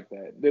at it like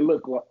that. They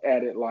look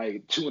at it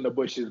like two in the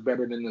bush is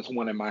better than this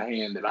one in my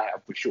hand that I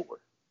have for sure.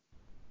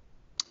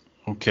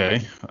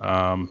 Okay.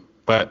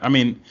 But I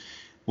mean,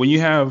 when you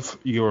have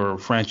your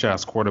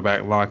franchise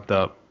quarterback locked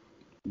up,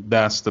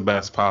 that's the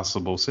best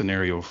possible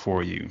scenario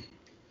for you.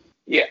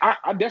 Yeah,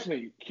 I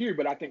definitely hear,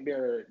 but I think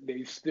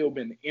they've still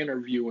been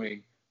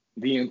interviewing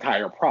the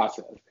entire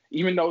process.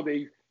 Even though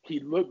he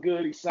looked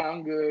good, he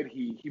sound good,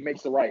 he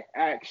makes the right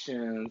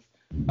actions.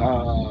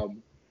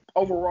 Um,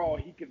 Overall,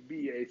 he could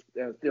be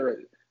they're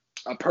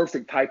a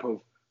perfect type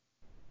of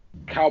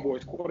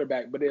Cowboys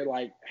quarterback. But they're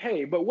like,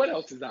 hey, but what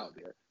else is out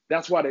there?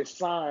 That's why they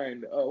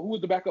signed. Who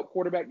was the backup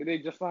quarterback that they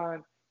just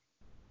signed?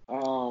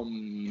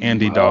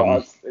 Andy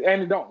Dalton.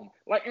 Andy Dalton.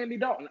 Like Andy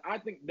Dalton, I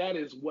think that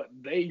is what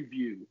they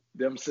view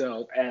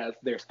themselves as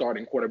their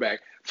starting quarterback.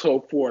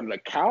 So for the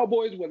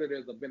Cowboys, whether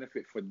there's a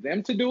benefit for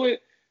them to do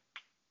it,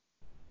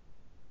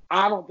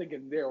 I don't think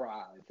in their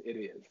eyes it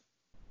is.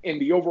 In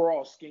the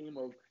overall scheme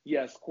of,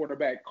 yes,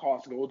 quarterback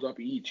cost goes up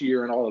each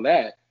year and all of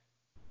that,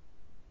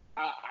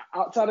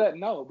 outside of that,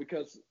 no,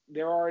 because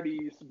there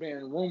already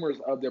been rumors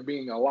of there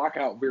being a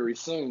lockout very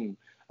soon,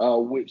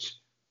 which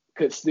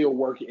could still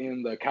work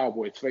in the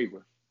Cowboys'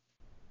 favor.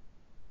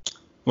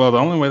 Well, the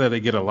only way that they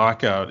get a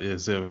lockout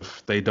is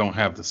if they don't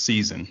have the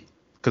season,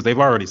 because they've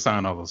already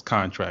signed all those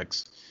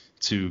contracts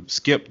to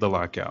skip the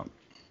lockout.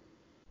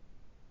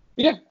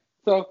 Yeah.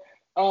 So,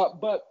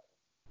 but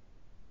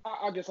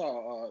I guess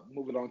I'll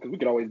move it on because we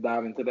could always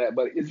dive into that.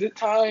 But is it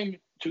time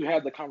to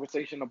have the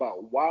conversation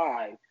about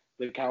why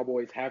the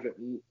Cowboys haven't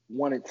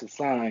wanted to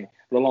sign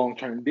the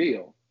long-term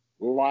deal,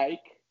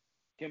 like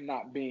him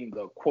not being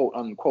the quote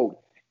unquote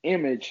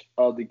image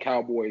of the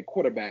Cowboy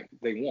quarterback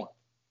they want?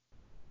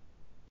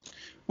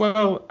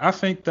 Well, I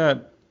think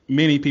that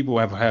many people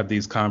have had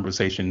these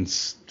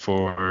conversations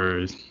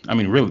I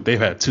mean, really, they've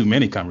had too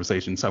many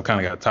conversations. I've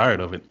kind of got tired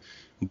of it.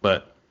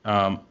 But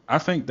I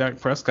think Dak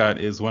Prescott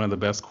is one of the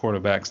best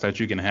quarterbacks that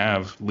you can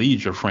have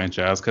lead your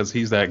franchise because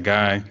he's that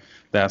guy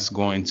that's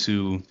going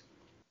to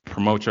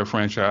promote your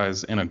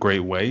franchise in a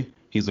great way.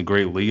 He's a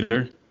great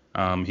leader.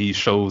 He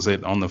shows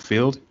it on the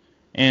field,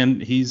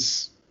 and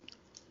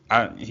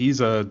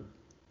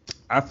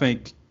I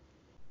think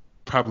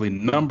probably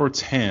number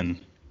 10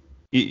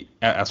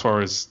 as far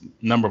as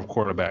number of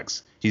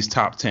quarterbacks. He's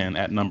top 10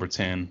 at number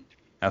 10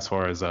 as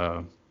far as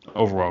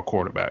overall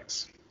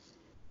quarterbacks.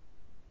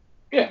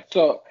 Yeah.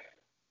 So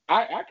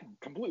I can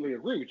completely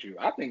agree with you.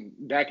 I think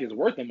Dak is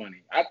worth the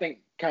money. I think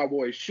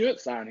Cowboys should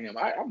sign him.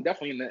 I'm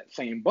definitely in that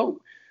same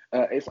boat.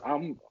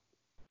 I'm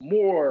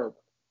more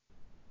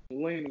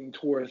leaning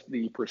towards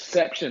the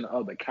perception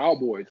of the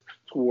Cowboys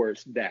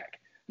towards Dak.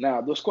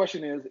 Now, this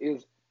question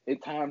is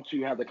it time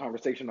to have the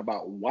conversation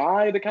about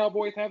why the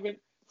Cowboys haven't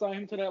signed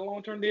him to that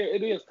long-term deal?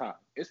 It is time.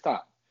 It's time,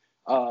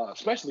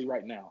 especially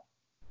right now,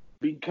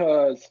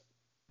 because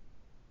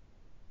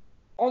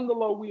on the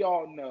low, we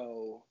all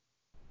know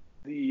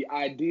the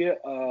idea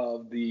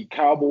of the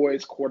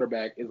Cowboys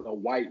quarterback is a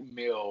white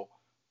male,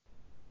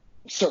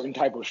 certain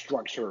type of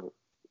structure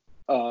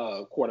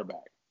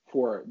quarterback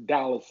for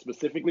Dallas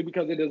specifically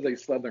because it is a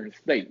southern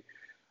state.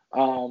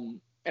 And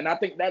I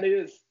think that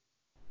is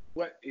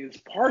what is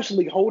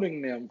partially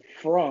holding them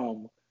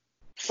from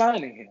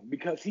signing him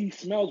because he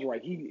smells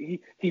right.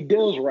 He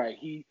deals right.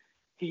 He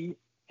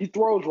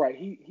throws right.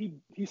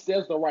 He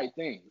says the right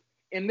things.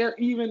 And there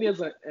even is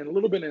a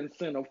little bit of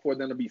incentive for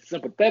them to be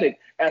sympathetic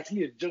as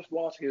he has just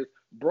lost his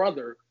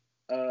brother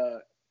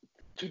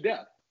to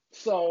death.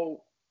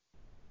 So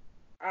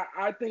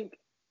I think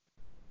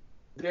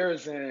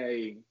there's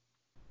a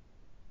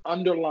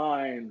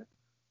underlying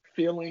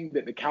feeling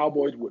that the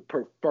Cowboys would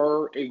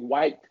prefer a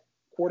white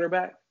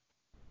quarterback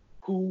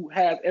who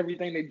has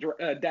everything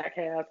that Dak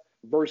has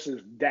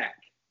versus Dak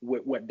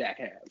with what Dak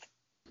has.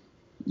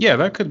 Yeah,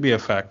 that could be a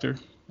factor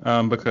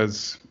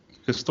because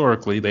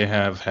historically they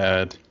have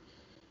had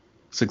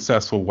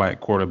successful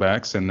white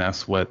quarterbacks, and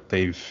that's what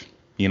they've,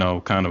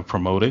 kind of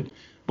promoted.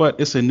 But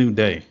it's a new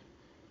day.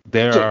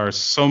 There Yeah, are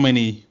so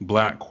many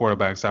black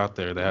quarterbacks out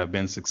there that have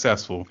been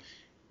successful.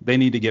 They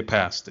need to get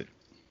past it.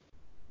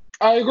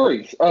 I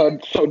agree.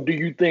 So do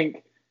you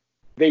think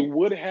they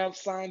would have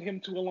signed him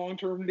to a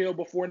long-term deal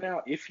before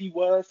now if he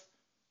was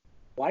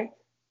white?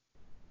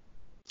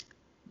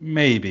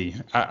 Maybe.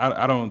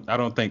 I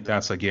don't think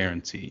that's a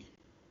guarantee.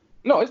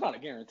 No, it's not a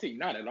guarantee,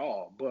 not at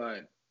all.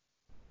 But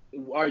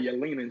are you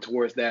leaning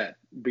towards that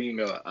being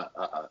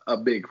a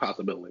big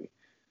possibility?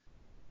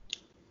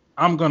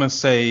 I'm gonna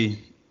say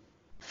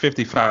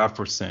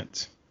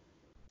 55%.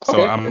 So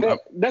Okay, I'm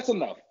that's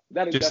enough.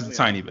 That is just a definitely enough.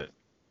 tiny bit.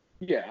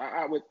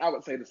 Yeah, I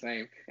would say the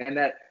same, and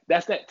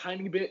that's that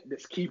tiny bit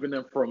that's keeping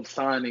them from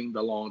signing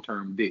the long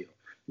term deal.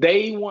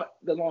 They want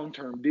the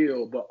long-term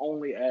deal, but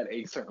only at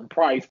a certain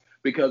price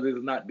because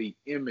it's not the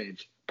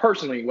image.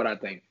 Personally, what I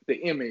think, the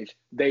image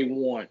they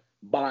want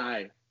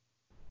by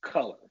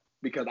color.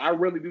 Because I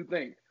really do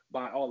think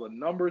by all the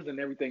numbers and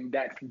everything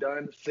Dak's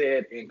done,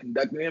 said, and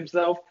conducted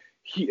himself,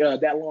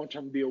 that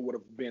long-term deal would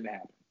have been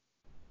happening.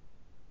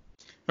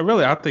 But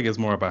really, I think it's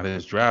more about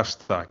his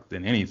draft stock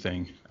than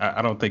anything.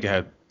 I don't think it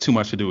had too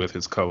much to do with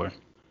his color.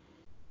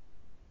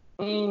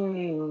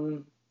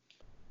 Mm.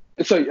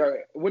 So,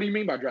 what do you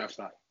mean by draft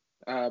stock?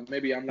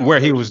 Maybe I'm not Where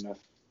he close was enough.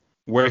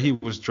 where he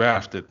was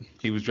drafted.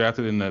 He was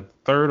drafted in the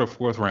third or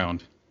fourth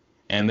round,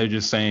 and they're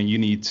just saying you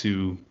need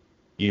to,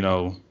 you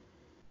know,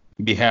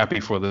 be happy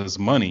for this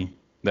money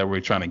that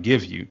we're trying to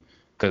give you,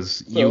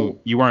 because So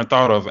you weren't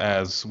thought of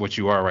as what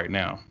you are right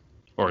now,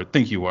 or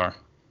think you are.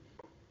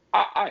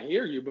 I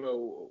hear you,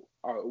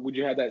 but would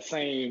you have that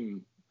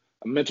same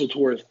mental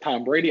towards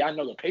Tom Brady? I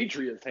know the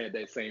Patriots had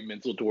that same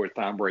mental towards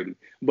Tom Brady,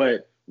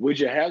 but would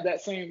you have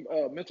that same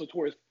mental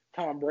towards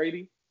Tom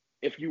Brady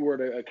if you were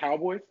the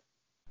Cowboys?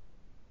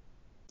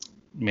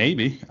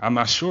 Maybe, I'm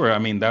not sure. I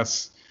mean,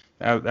 that's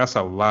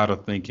a lot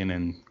of thinking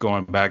and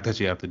going back that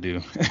you have to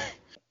do.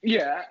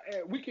 Yeah,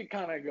 we could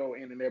kind of go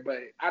in and there, but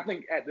I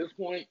think at this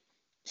point,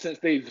 since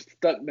they've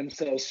stuck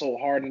themselves so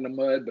hard in the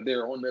mud, but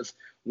they're on this,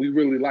 we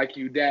really like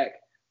you, Dak,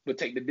 but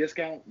take the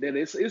discount. That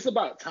it's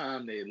about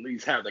time they at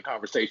least have the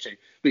conversation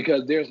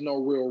because there's no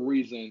real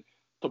reason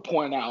to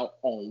point out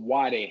on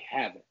why they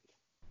haven't.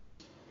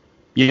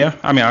 Yeah,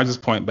 I mean, I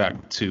just point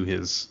back to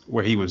his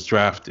where he was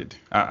drafted.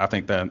 I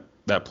think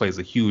that plays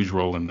a huge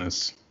role in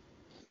this.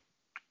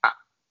 I,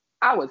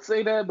 I would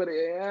say that, but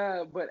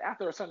but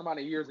after a certain amount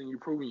of years and you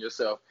proving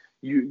yourself,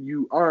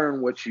 you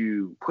earn what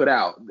you put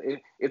out.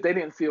 If they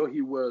didn't feel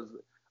he was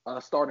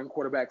a starting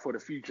quarterback for the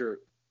future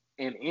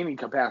in any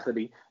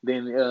capacity,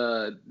 then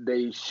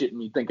they shouldn't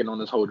be thinking on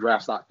this whole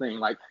draft stock thing.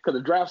 Like, because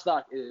the draft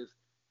stock is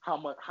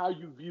how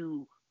you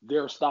view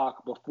their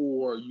stock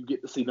before you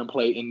get to see them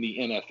play in the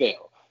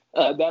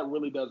NFL. That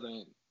really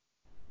doesn't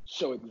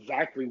show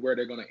exactly where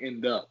they're going to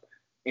end up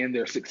in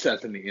their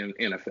success in the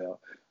NFL.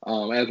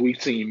 As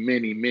we've seen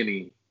many,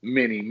 many,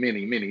 many,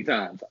 many, many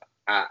times.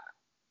 I,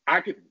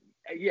 I could,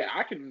 yeah,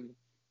 I can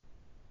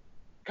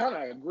kind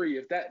of agree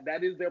if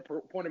that is their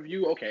point of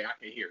view. Okay, I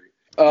can hear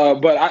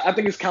it. But I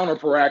think it's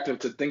counterproductive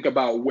to think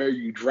about where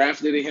you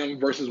drafted him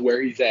versus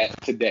where he's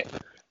at today.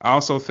 I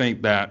also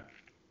think that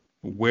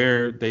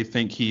where they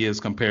think he is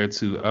compared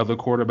to other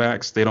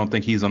quarterbacks, they don't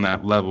think he's on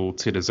that level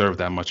to deserve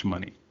that much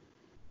money.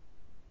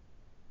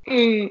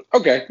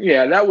 Okay,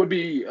 yeah, that would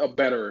be a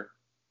better.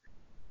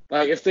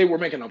 Like if they were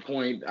making a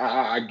point,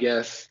 I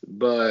guess.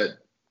 But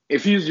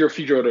if he's your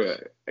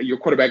your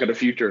quarterback of the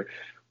future,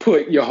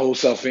 put your whole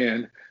self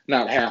in,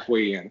 not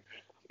halfway in.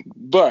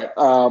 But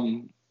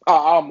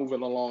I'll move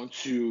it along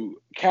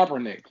to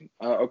Kaepernick,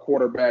 a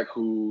quarterback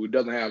who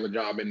doesn't have a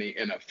job in the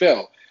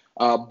NFL.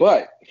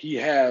 But he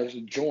has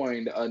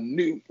joined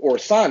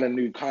signed a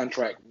new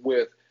contract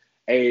with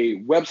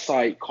a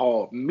website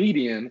called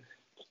Median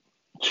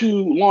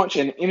to launch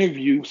an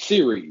interview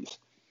series.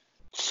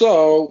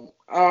 So,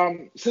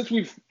 since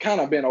we've kind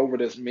of been over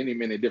this many,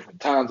 many different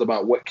times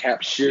about what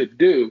Cap should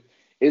do,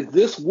 is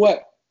this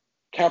what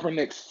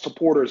Kaepernick's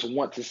supporters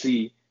want to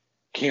see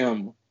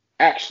him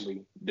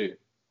actually do?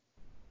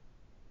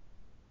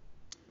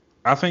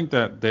 I think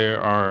that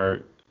there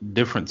are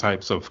different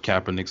types of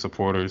Kaepernick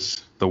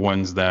supporters. The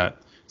ones that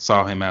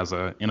saw him as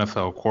an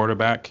NFL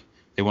quarterback,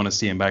 they want to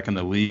see him back in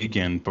the league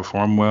and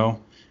perform well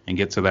and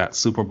get to that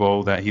Super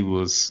Bowl that he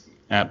was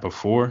at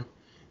before.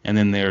 And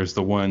then there's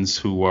the ones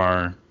who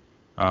are,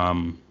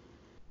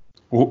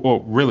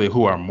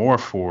 who are more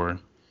for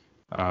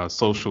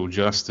social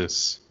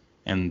justice,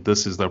 and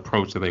this is the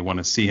approach that they want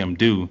to see him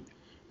do.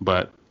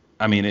 But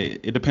I mean,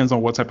 it depends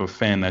on what type of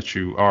fan that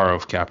you are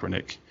of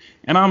Kaepernick.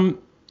 And I'm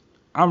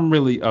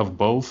really of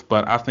both,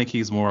 but I think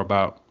he's more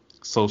about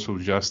social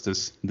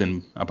justice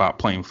than about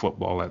playing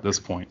football at this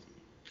point.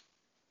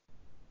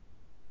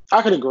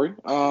 I could agree.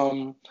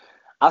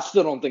 I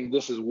still don't think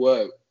this is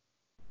what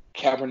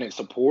Kaepernick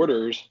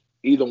supporters,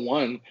 either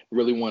one,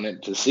 really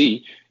wanted to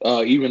see.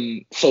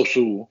 Even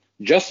social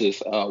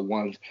justice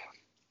ones.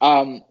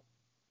 Um,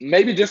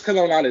 Maybe just because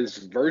I'm not as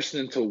versed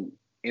in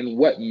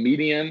what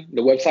the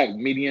website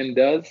Median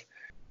does,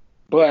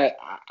 but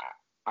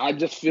I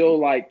just feel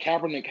like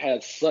Kaepernick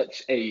has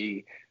such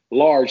a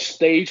large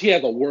stage. He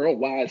has a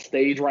worldwide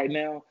stage right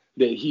now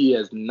that he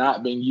has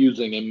not been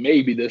using, and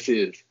maybe this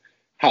is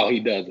how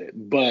he does it.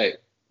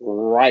 But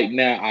right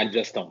now, I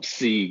just don't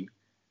see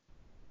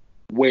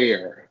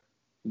where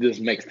this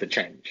makes the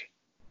change.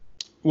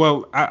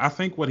 Well, I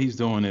think what he's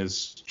doing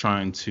is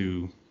trying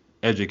to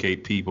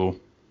educate people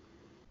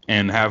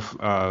and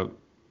have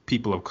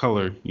people of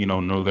color,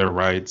 know their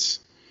rights,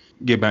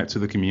 get back to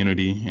the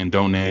community and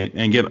donate,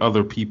 and get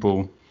other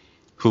people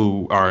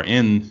who are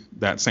in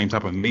that same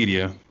type of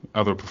media,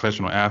 other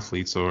professional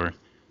athletes or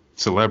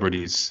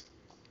celebrities,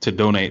 to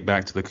donate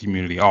back to the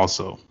community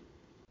also.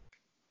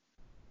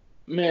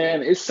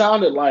 Man, it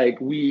sounded like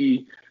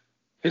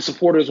his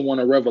supporters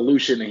want a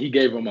revolution and he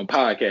gave them a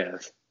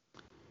podcast.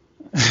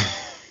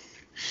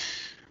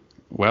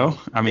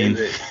 Well, I Is mean,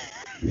 it?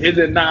 Is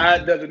it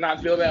not? Does it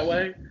not feel that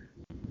way?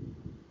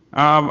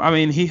 I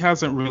mean, he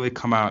hasn't really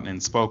come out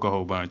and spoke a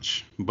whole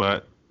bunch,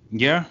 but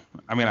yeah,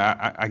 I mean,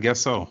 I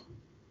guess so.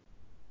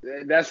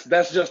 That's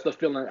just the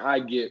feeling I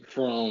get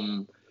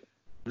from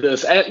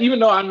this. Even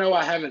though I know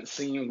I haven't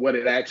seen what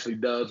it actually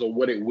does or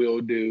what it will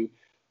do,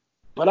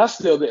 but I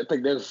still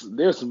think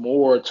there's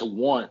more to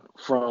want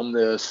from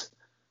this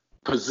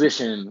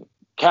position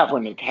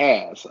Kaepernick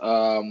has.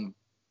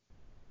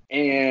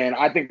 And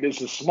I think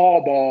this is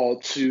small ball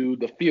to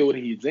the field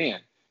he's in.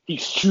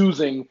 He's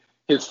choosing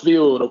his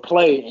field of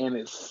play, and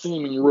it's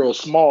seeming real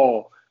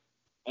small.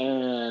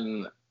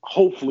 And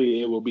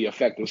hopefully, it will be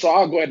effective. So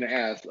I'll go ahead and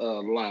ask the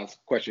last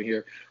question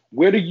here.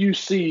 Where do you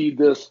see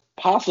this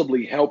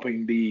possibly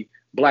helping the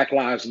Black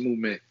Lives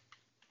Movement?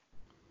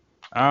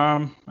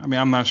 I mean,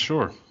 I'm not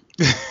sure.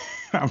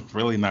 I'm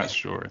really not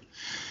sure.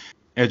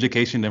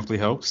 Education definitely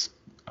helps.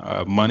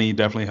 Money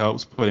definitely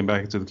helps putting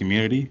back into the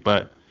community,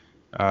 but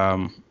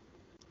um,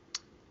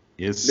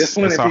 There's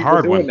plenty it's of a people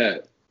hard doing one.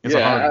 that. It's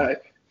a hard one.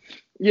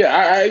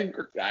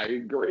 I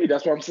agree.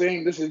 That's what I'm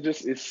saying. This is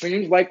just, it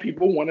seems like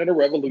people wanted a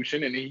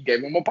revolution and he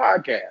gave them a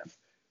podcast.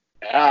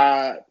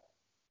 Uh,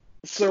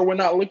 so we're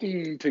not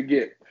looking to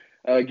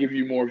give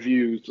you more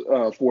views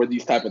for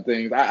these type of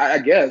things, I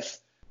guess.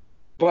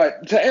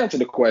 But to answer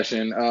the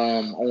question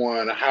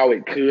on how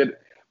it could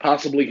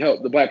possibly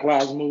help the Black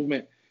Lives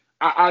Movement,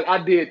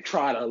 I did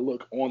try to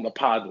look on the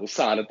positive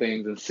side of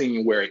things and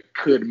seeing where it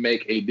could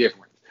make a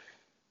difference.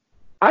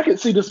 I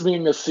could see this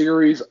being a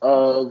series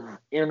of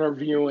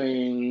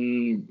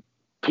interviewing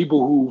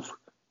people who've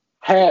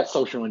had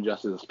social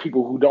injustice,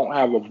 people who don't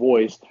have a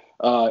voice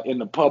in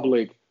the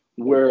public,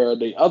 where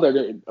the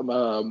other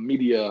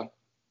media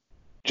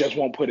just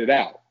won't put it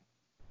out.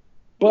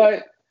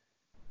 But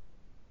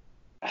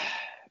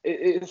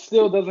it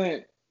still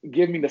doesn't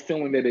give me the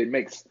feeling that it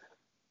makes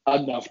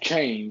enough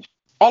change.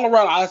 All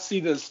around, I see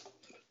this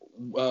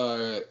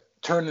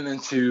turning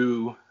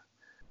into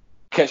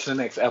Catch the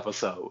Next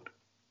Episode.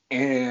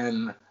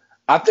 And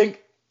I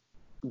think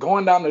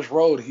going down this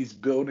road, he's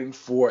building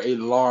for a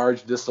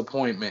large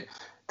disappointment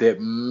that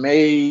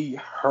may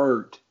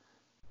hurt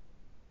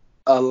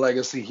a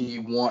legacy he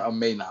want or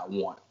may not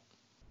want.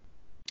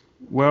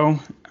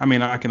 Well, I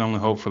mean, I can only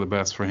hope for the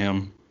best for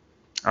him.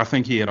 I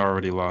think he had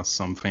already lost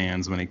some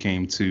fans when it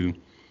came to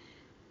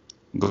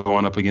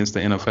going up against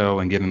the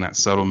NFL and getting that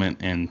settlement,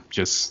 and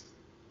just,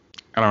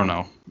 I don't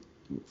know.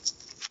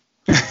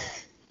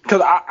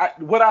 Because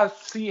what I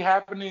see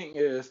happening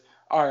is,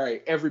 all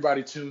right,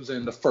 everybody tunes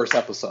in the first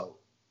episode.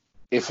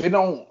 If it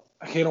don't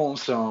hit on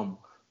some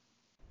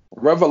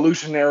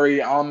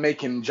revolutionary, I'm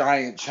making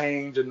giant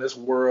change in this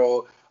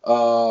world,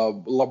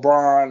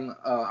 LeBron,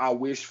 I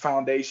Wish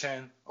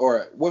Foundation,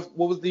 or what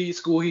was the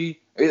school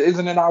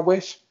isn't it I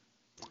Wish?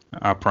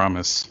 I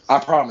promise. I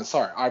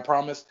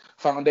Promise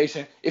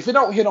Foundation. If it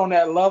don't hit on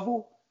that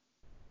level,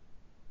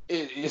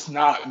 it's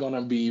not going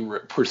to be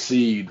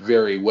perceived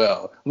very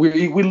well.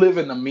 We live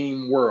in a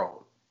meme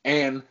world,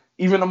 and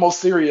even the most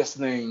serious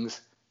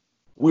things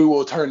we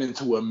will turn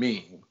into a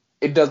meme.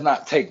 It does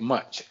not take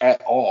much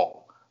at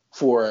all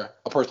for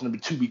a person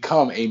to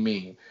become a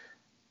meme.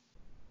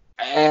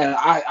 And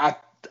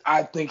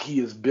I think he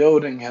is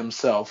building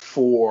himself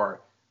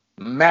for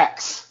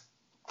max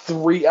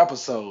 3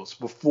 episodes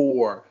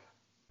before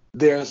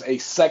there's a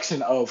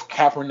section of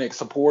Kaepernick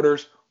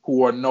supporters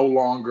who are no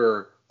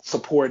longer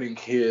supporting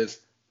his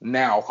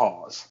now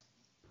cause.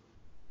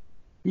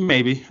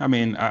 Maybe. I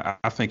mean,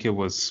 I think it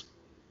was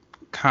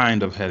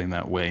kind of heading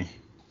that way,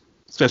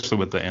 especially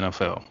with the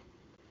NFL.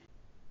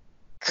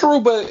 True,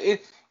 but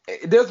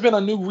there's been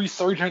a new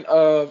resurgence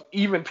of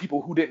even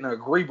people who didn't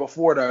agree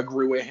before to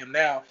agree with him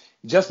now,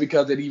 just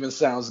because it even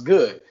sounds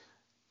good,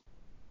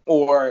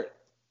 or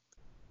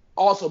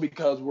also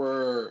because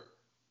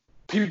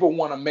people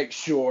want to make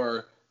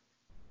sure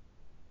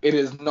it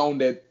is known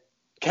that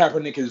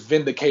Kaepernick is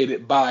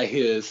vindicated by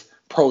his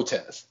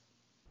protest.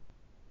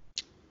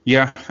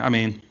 Yeah, I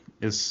mean,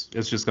 it's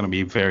just going to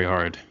be very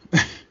hard.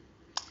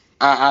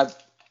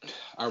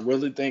 I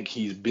really think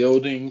he's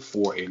building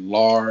for a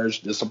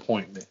large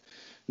disappointment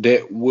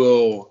that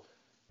will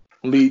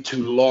lead to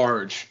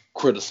large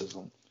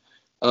criticism.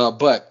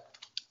 But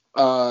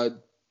we're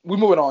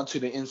moving on to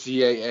the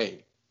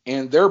NCAA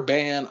and their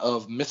ban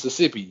of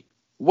Mississippi.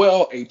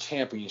 Well, a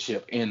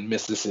championship in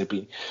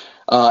Mississippi,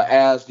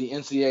 as the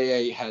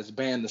NCAA has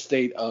banned the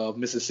state of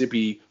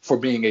Mississippi for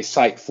being a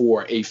site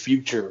for a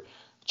future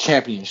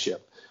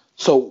championship.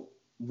 So,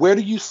 where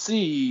do you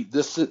see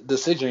this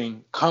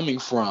decision coming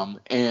from,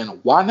 and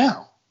why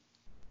now?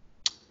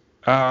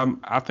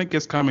 I think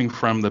it's coming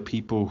from the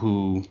people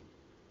who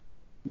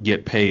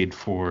get paid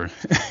for,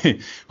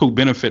 who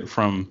benefit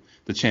from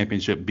the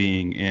championship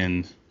being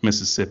in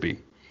Mississippi.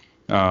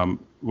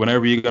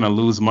 Whenever you're going to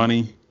lose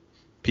money,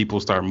 people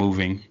start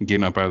moving,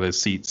 getting up out of their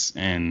seats,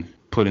 and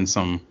putting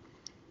some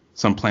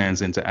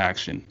plans into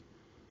action.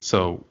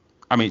 So,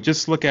 I mean,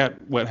 just look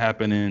at what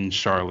happened in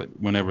Charlotte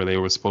whenever they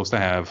were supposed to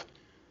have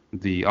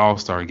the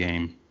All-Star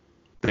game.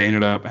 they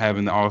ended up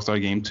having the All-Star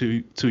game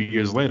two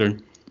years later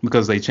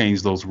because they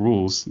changed those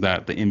rules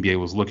that the NBA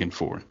was looking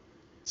for.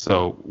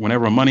 So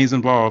whenever money's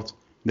involved,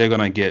 they're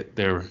gonna get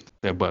their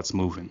butts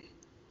moving.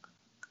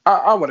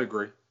 I would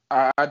agree.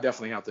 I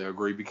definitely have to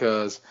agree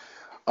because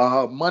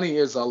money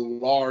is a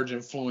large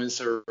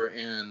influencer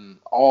in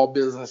all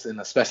business and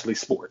especially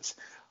sports.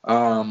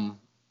 Um,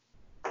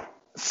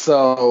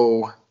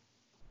 so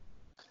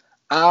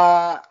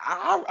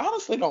I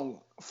honestly don't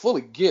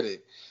fully get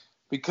it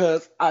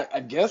because I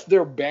guess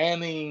they're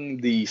banning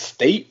the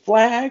state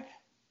flag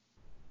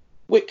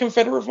with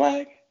Confederate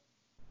flag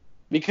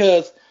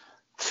because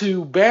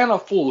to ban a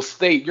full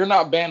state, you're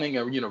not banning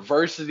a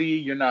university,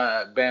 you're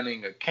not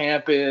banning a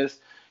campus,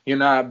 you're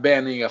not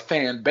banning a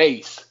fan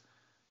base,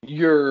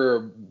 you're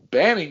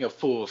banning a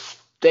full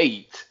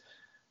state.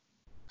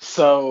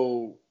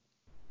 So,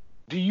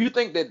 do you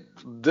think that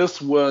this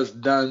was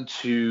done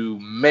to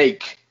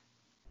make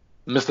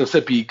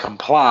Mississippi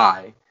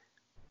comply,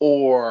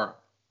 or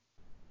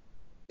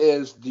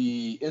is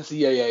the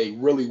NCAA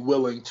really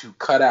willing to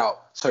cut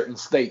out certain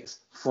states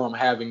from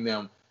having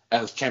them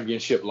as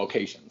championship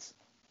locations?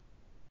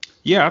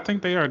 Yeah, I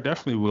think they are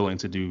definitely willing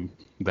to do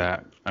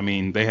that. I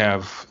mean, they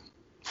have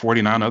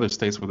 49 other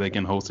states where they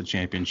can host a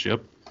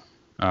championship.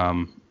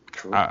 Um,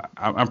 True.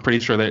 I'm pretty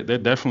sure that they're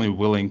definitely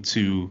willing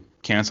to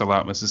cancel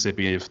out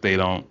Mississippi if they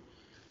don't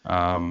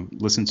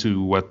listen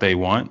to what they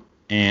want.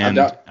 I And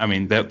doubt. I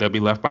mean, they'll be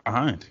left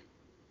behind.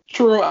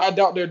 True, I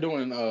doubt they're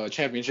doing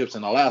championships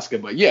in Alaska,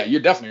 but yeah,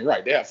 you're definitely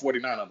right. They have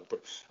 49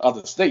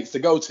 other states to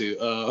go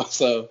to,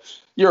 so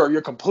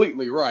you're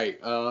completely right.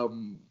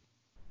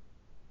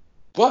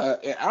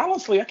 But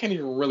honestly, I can't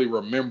even really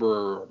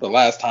remember the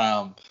last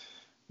time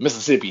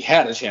Mississippi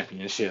had a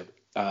championship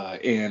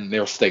in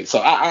their state.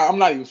 So I'm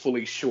not even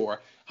fully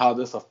sure how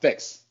this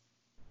affects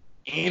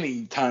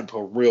any type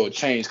of real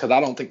change because I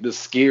don't think this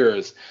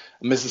scares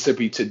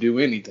Mississippi to do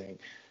anything.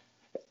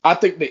 I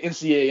think the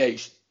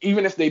NCAA,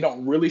 even if they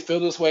don't really feel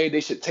this way,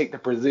 they should take the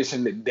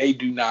position that they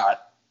do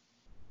not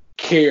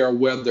care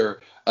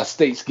whether a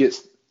state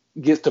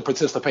gets to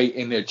participate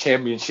in their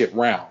championship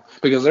round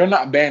because they're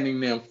not banning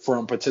them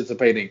from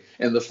participating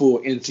in the full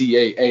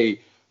NCAA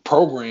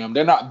program.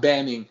 They're not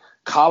banning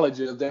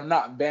colleges. They're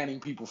not banning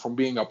people from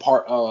being a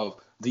part of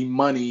the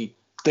money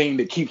thing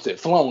that keeps it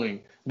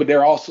flowing. But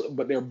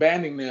they're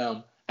banning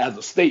them as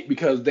a state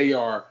because they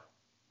are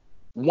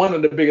one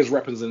of the biggest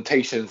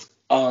representations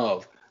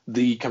of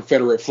the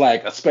Confederate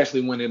flag,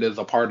 especially when it is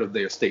a part of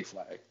their state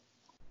flag.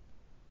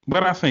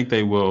 But I think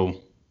they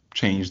will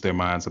change their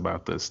minds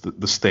about this,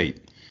 the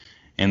state,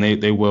 and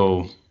they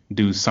will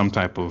do some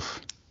type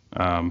of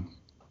um,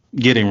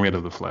 getting rid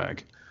of the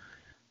flag.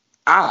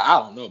 I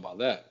don't know about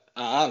that.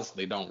 I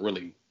honestly don't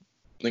really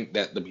think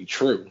that to be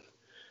true.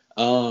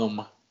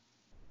 Um,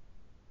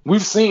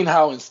 we've seen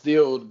how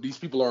instilled these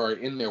people are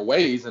in their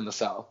ways in the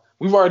South.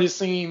 We've already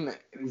seen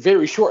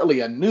very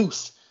shortly a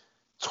noose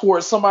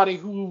towards somebody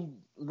who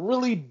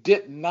really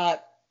did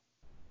not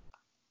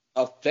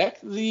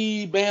affect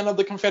the ban of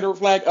the Confederate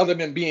flag other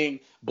than being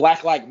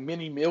black like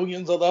many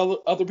millions of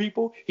other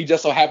people. He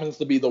just so happens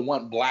to be the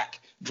one black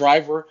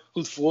driver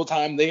who's full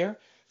time there.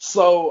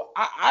 So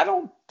I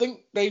don't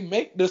think they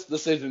make this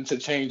decision to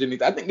change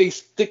anything. I think they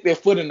stick their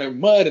foot in the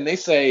mud and they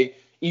say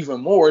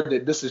even more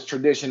that this is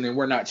tradition and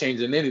we're not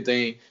changing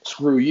anything.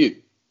 Screw you.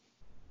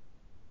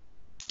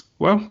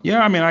 Well,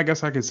 yeah, I mean, I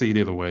guess I could see it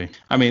either way.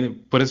 I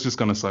mean, but it's just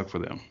gonna suck for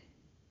them.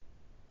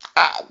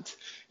 I,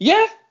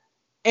 yeah,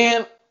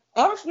 and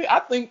honestly, I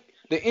think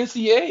the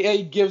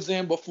NCAA gives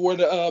in before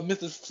the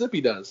Mississippi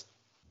does.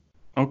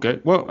 Okay,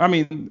 well, I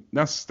mean,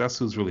 that's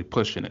who's really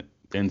pushing it,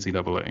 the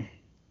NCAA.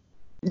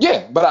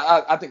 Yeah, but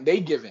I think they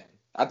give in.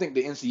 I think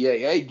the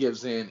NCAA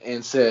gives in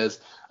and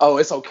says, "Oh,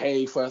 it's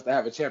okay for us to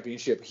have a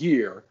championship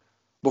here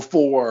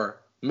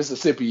before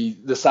Mississippi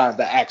decides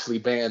to actually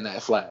ban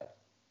that flag."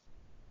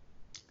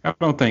 I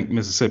don't think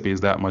Mississippi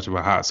is that much of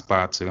a hot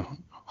spot to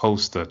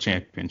host a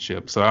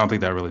championship, so I don't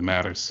think that really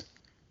matters.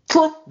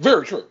 True,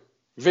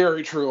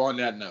 very true on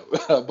that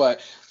note.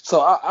 But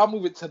so I'll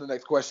move it to the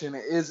next question: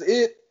 is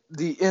it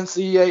the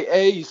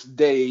NCAA's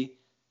day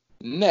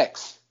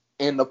next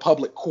in the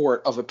public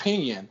court of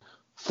opinion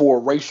for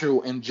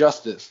racial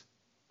injustice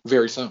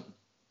very soon?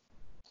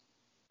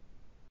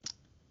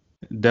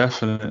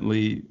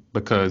 Definitely,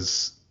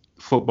 because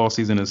football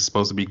season is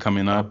supposed to be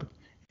coming up,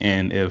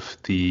 and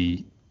if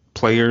the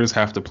players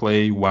have to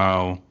play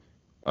while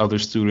other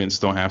students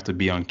don't have to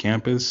be on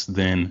campus,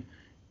 then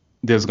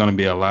there's going to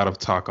be a lot of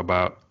talk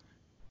about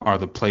are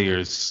the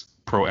players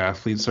pro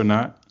athletes or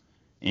not,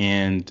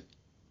 and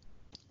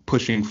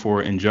pushing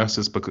for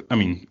injustice. Because I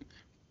mean,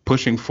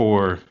 pushing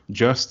for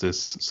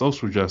justice,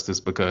 social justice,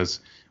 because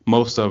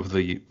most of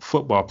the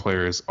football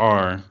players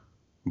are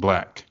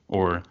black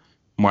or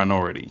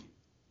minority.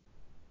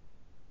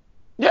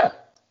 Yeah.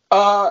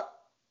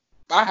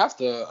 I have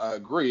to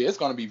agree. It's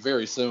going to be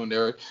very soon.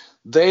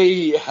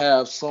 They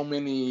have so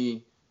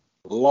many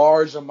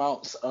large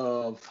amounts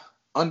of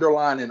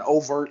underlying and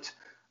overt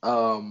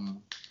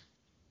um,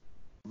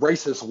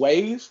 racist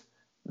ways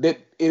that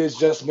it has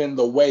just been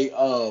the way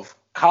of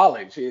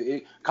college,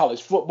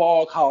 college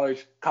football,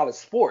 college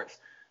sports.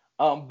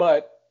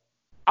 But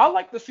I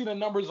like to see the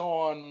numbers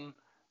on,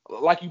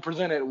 like you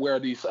presented, where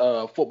these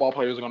football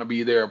players are going to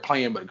be there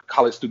playing, but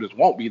college students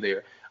won't be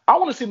there. I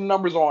want to see the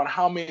numbers on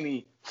how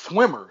many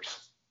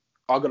swimmers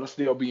are going to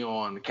still be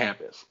on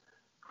campus.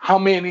 How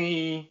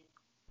many?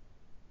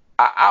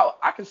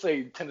 I can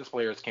say tennis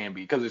players can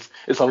be because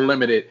it's a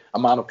limited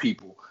amount of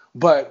people.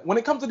 But when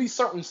it comes to these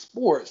certain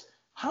sports,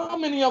 how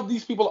many of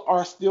these people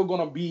are still going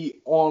to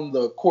be on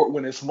the court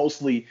when it's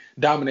mostly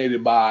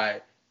dominated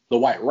by the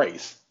white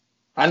race?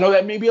 I know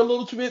that may be a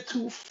little bit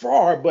too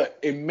far, but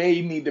it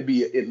may need to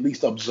be at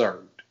least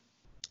observed.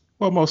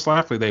 Well, most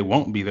likely they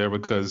won't be there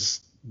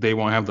because they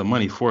won't have the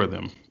money for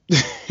them.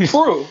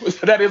 True.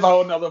 That is a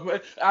whole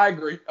nother. I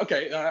agree.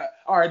 Okay.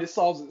 All right. It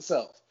solves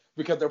itself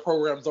because their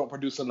programs don't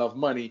produce enough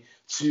money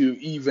to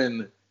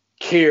even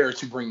care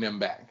to bring them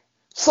back.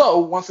 So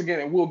once again,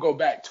 it will go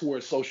back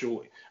towards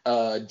social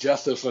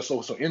justice or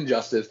social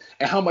injustice,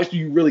 and how much do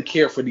you really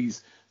care for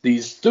these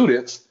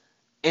students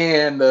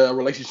and the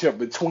relationship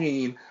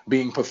between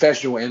being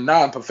professional and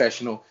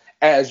non-professional,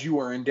 as you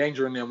are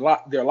endangering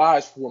their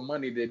lives for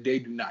money that they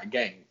do not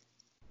gain,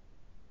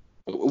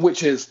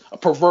 which is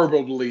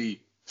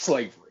proverbially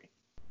slavery.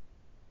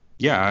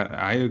 Yeah,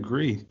 I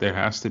agree. There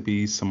has to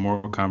be some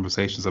more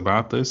conversations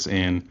about this.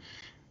 And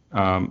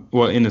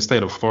well, in the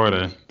state of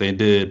Florida, they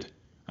did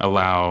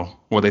allow,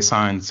 well, they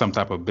signed some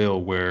type of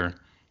bill where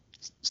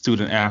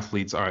student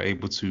athletes are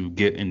able to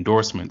get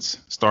endorsements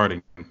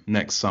starting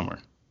next summer.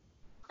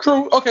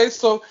 True. Okay,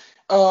 so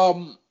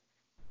um,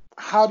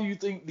 how do you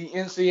think the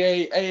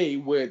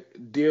NCAA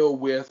would deal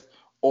with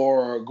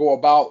or go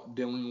about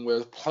dealing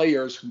with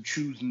players who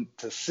choose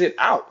to sit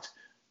out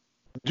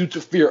due to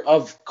fear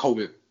of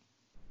COVID?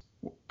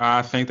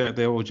 I think that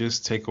they will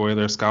just take away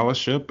their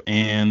scholarship,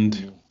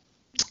 and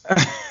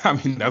I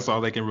mean that's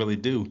all they can really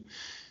do.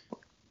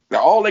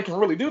 All they can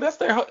really do,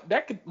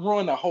 that could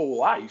ruin their whole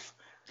life.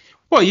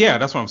 Well, yeah,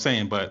 that's what I'm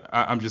saying, but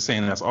I'm just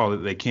saying that's all that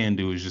they can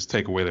do is just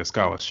take away their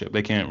scholarship.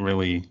 They can't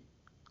really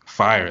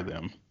fire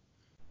them.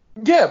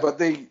 Yeah, but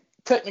they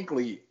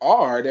technically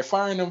are. They're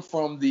firing them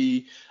from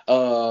the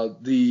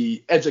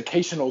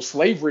educational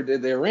slavery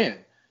that they're in.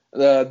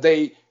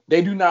 They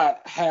do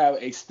not have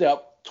a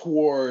step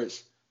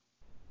towards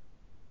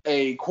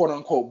a quote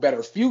unquote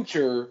better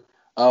future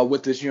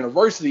with this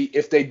university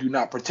if they do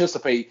not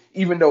participate,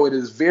 even though it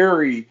is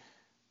very,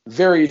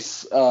 very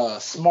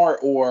smart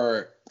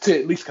or to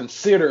at least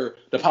consider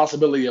the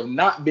possibility of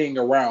not being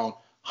around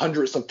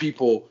hundreds of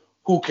people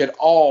who could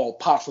all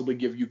possibly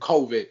give you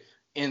COVID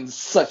in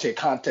such a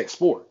contact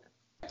sport.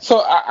 So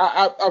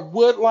I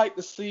would like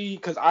to see,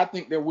 because I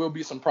think there will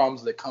be some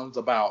problems that comes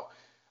about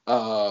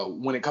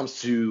when it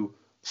comes to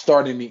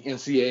starting the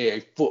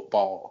NCAA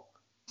football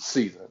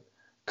season,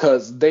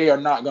 because they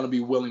are not going to be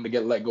willing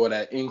to let go of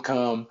that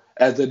income,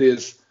 as it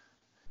is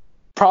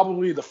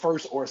probably the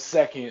first or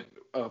second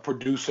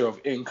producer of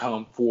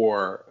income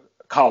for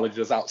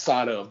colleges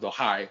outside of the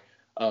high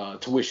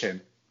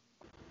tuition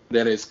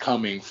that is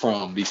coming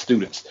from these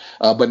students.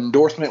 But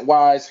endorsement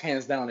wise,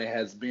 hands down, it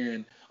has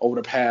been over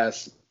the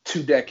past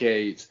 2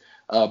 decades,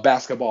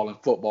 basketball and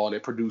football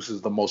that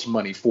produces the most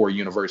money for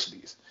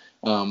universities.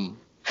 And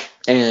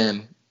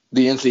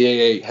the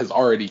NCAA has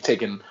already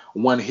taken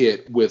one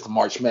hit with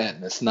March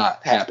Madness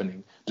not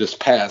happening this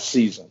past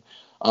season.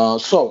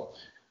 So,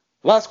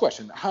 last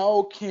question.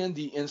 How can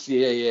the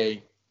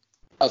NCAA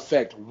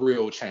affect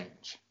real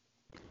change?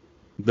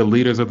 The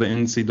leaders of the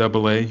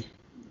NCAA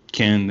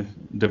can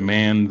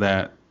demand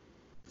that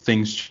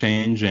things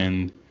change,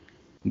 and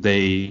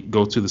they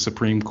go to the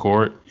Supreme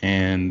Court,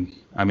 and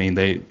I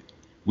mean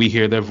we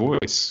hear their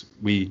voice.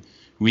 We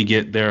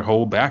get their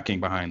whole backing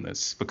behind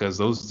this because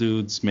those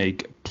dudes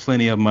make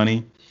plenty of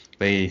money.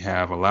 They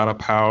have a lot of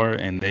power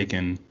and they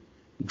can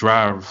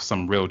drive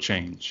some real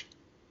change.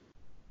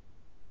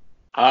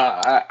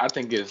 I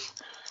think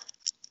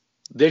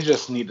they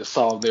just need to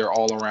solve their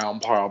all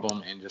around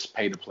problem and just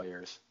pay the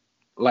players.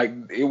 Like,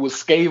 it would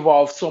stave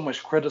off so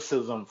much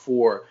criticism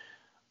for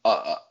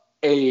uh,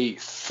 a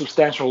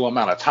substantial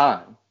amount of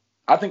time.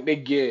 I think they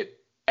get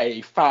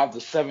a 5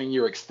 to 7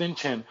 year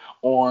extension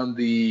on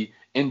the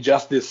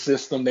injustice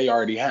system they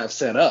already have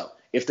set up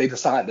if they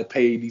decide to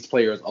pay these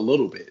players a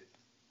little bit.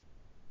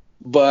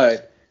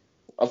 But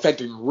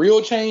affecting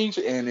real change,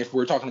 and if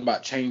we're talking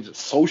about change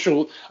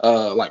social,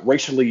 like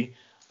racially,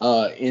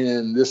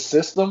 in this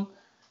system,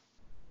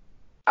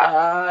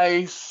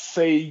 I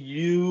say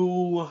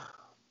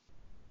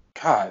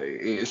God,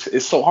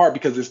 it's so hard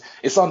because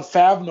it's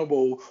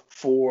unfathomable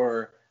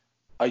for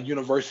a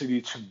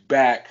university to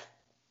back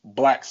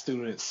black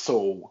students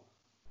so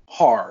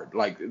hard,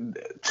 like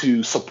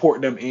to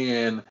support them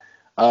in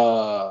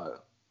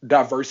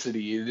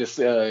diversity. Just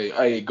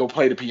hey, go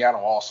play the piano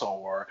also,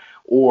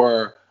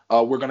 or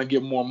we're gonna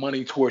give more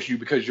money towards you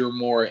because you're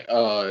more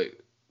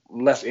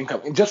less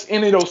income. And just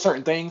any of those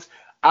certain things,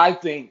 I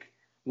think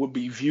would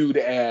be viewed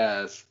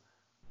as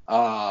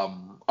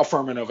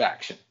affirmative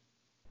action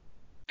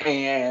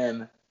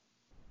and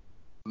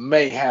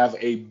may have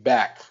a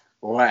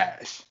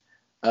backlash.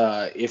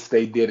 if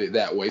they did it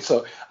that way.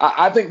 So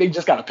I think they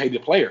just got to pay the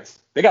players.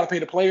 They got to pay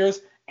the players,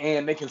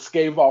 and they can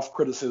stave off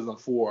criticism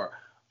for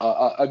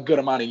a good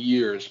amount of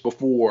years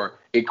before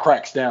it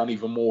cracks down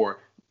even more,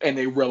 and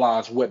they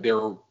realize what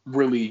they're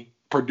really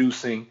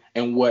producing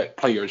and what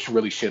players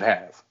really should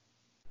have.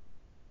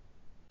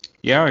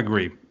 Yeah, I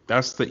agree.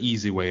 That's the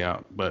easy way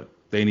out, but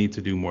they need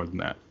to do more than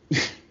that.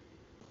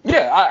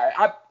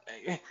 Yeah,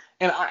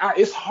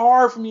 it's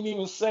hard for me to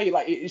even say,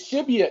 like, it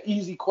should be an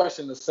easy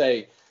question to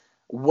say,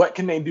 what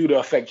can they do to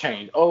affect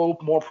change? Oh,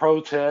 more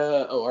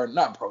protest, or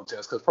not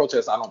protest, because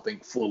protests I don't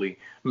think fully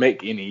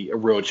make any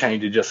real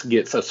change. It just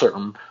gets a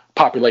certain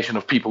population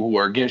of people who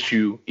are against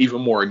you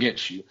even more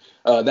against you.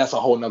 That's a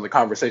whole nother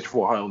conversation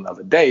for a whole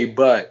nother day.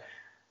 But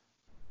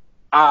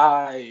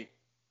I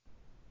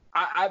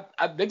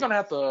they're gonna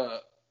have to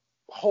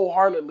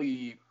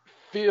wholeheartedly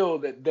feel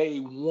that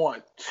they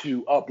want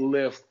to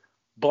uplift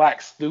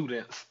black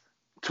students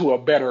to a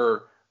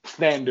better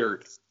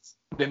standard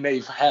than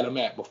they've had them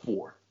at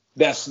before.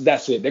 That's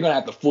it. They're gonna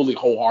have to fully,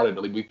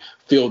 wholeheartedly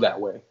feel that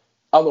way.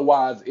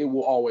 Otherwise, it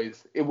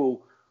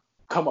will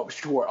come up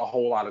short a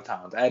whole lot of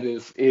times. It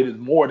is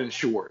more than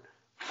short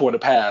for the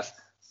past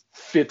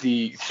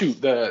 50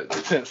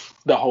 since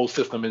the whole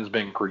system has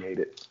been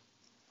created.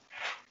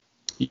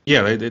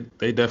 Yeah,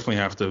 they definitely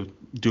have to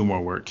do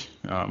more work,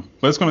 but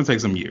it's going to take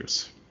some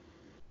years.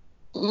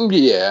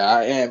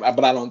 Yeah,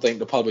 but I don't think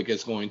the public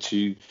is going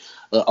to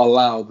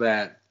allow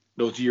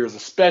those years,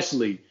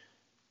 especially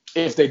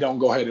if they don't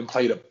go ahead and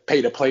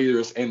pay the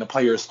players, and the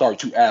players start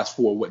to ask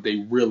for what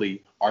they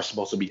really are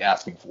supposed to be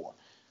asking for.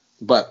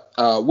 But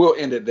we'll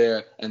end it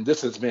there, and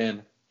this has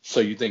been So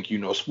You Think You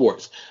Know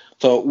Sports.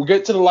 So we'll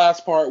get to the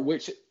last part,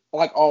 which,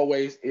 like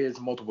always, is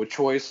multiple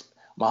choice.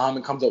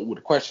 Muhammad comes up with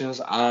the questions.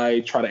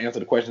 I try to answer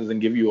the questions and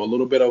give you a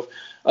little bit of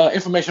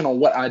information on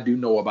what I do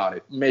know about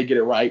it. May get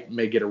it right,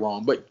 may get it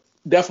wrong, but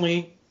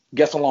definitely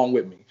guess along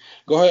with me.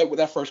 Go ahead with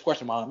that first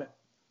question, Muhammad.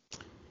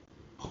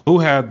 Who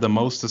had the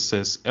most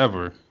assists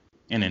ever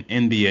in an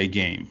NBA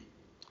game?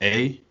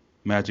 A.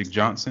 Magic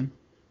Johnson,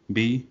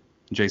 B.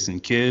 Jason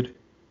Kidd,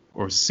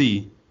 or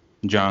C.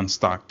 John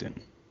Stockton?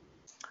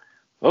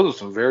 Those are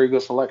some very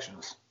good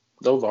selections.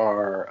 Those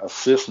are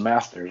assist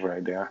masters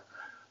right there.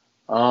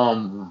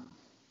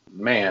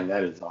 Man,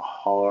 that is a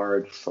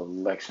hard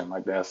selection.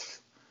 Like,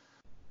 that's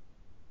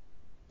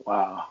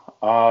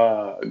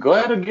wow. Go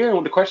ahead again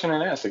with the question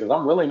and answer, because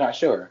I'm really not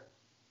sure.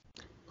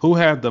 Who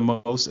had the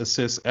most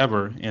assists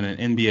ever in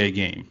an NBA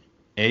game?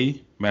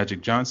 A. Magic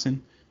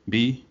Johnson,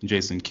 B.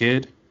 Jason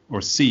Kidd,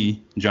 or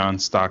C. John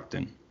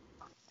Stockton?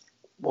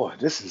 Boy,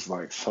 this is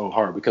like so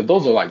hard, because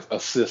those are like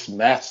assist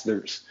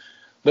masters.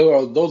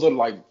 Those are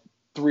like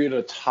three of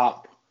the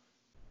top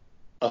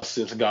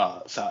assist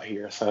gods out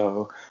here.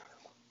 So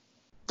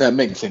that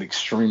makes it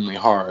extremely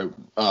hard.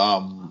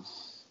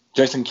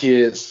 Jason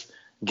Kidd's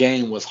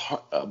game was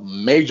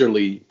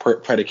majorly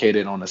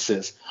predicated on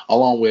assists,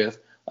 along with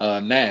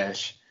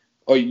Nash.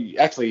 Or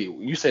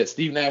you said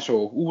Steve Nash,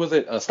 or who was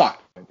it?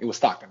 Stockton. It was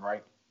Stockton,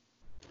 right?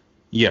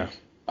 Yeah.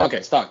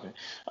 Okay, Stockton.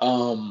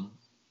 And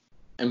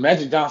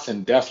Magic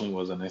Johnson definitely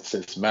was an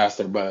assist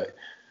master, but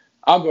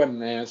I'll go ahead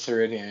and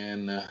answer it,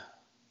 and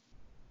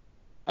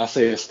I'll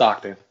say it's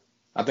Stockton.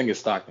 I think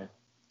it's Stockton.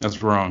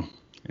 That's wrong.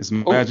 It's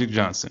Magic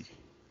Johnson.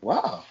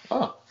 Wow.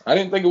 Oh, I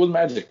didn't think it was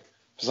Magic.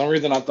 For some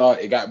reason, I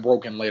thought it got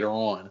broken later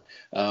on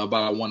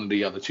by one of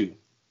the other two.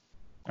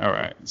 All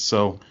right.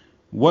 So,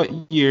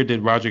 what year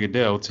did Roger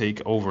Goodell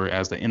take over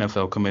as the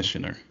NFL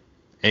commissioner?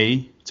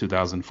 A.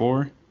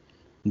 2004,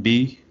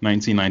 B.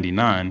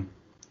 1999,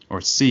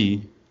 or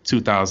C.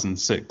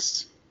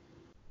 2006?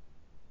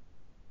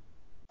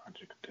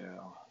 Roger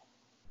Goodell.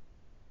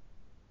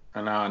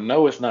 And I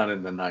know it's not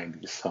in the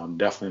 90s, so I'm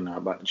definitely not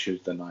about to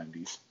choose the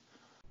 90s.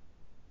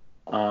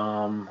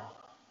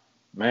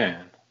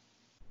 Man,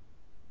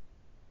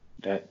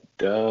 that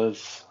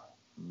does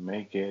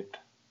make it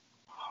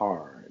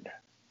hard.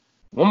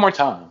 One more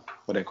time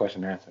for that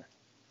question and answer.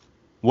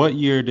 What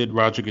year did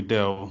Roger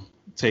Goodell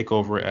take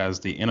over as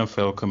the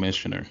NFL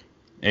commissioner?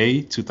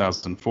 A.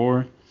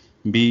 2004,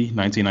 B.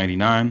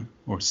 1999,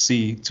 or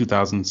C.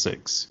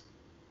 2006?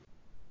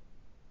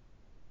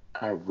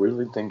 I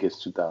really think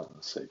it's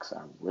 2006.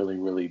 I really,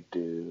 really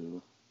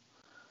do.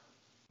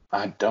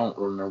 I don't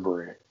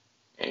remember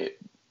it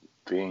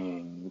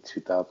being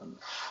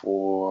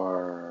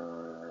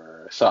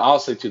 2004. So I'll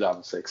say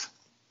 2006.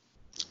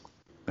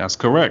 That's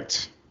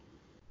correct.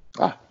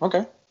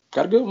 Okay.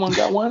 Got a good one.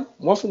 Got one.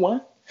 One for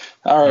one.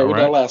 All right, with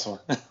that last one.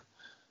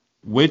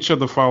 Which of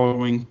the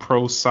following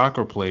pro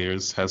soccer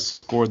players has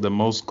scored the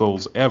most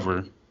goals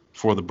ever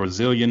for the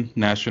Brazilian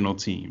national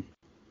team?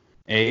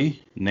 A.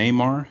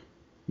 Neymar,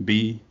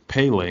 B.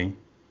 Pele,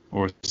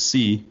 or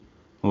C.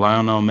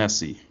 Lionel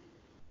Messi?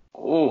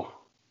 Oh,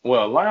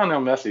 well,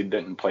 Lionel Messi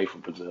didn't play for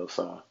Brazil,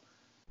 so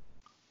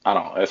I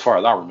don't, as far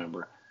as I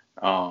remember.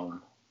 And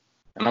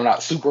I'm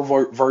not super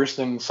versed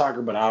in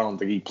soccer, but I don't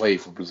think he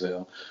played for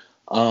Brazil.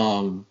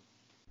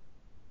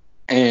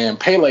 And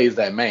Pele is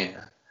that man,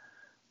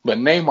 but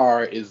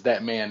Neymar is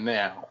that man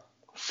now.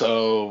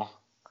 So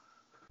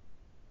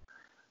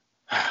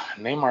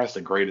Neymar is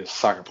the greatest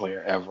soccer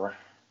player ever.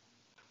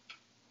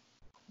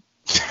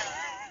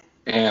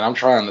 And I'm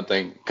trying to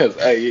think, because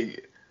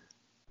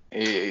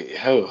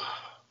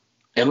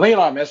and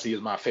Lionel Messi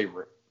is my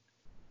favorite,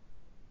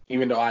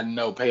 even though I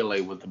know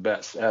Pele was the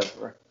best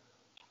ever.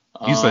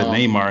 You said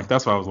Neymar.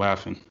 That's why I was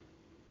laughing.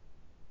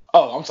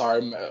 Oh, I'm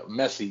sorry.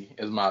 Messi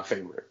is my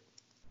favorite.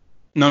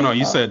 No,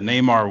 you said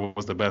Neymar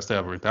was the best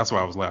ever. That's why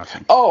I was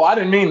laughing. Oh, I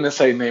didn't mean to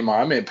say Neymar.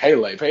 I meant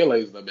Pele.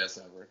 Pele is the best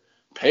ever.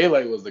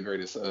 Pele was the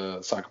greatest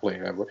soccer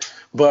player ever.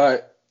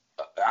 But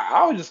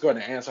I'll just go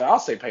ahead and answer. I'll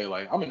say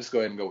Pele. I'm going to just go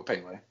ahead and go with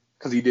Pele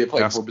because he did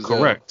play for Brazil.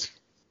 Correct.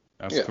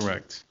 That's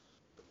correct.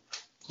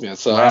 Yeah,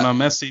 so Lionel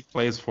Messi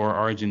plays for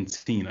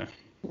Argentina.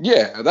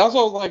 Yeah, that's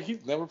what I was like.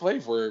 He's never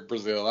played for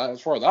Brazil, as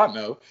far as I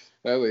know.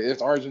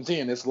 It's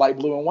Argentine. It's light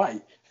blue and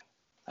white.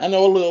 I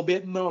know a little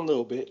bit.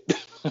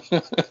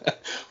 But,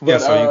 yeah,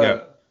 so you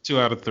got 2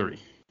 out of 3.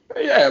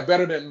 Yeah,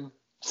 better than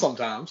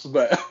sometimes.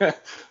 But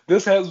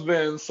this has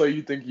been So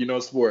You Think You Know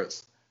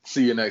Sports.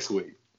 See you next week.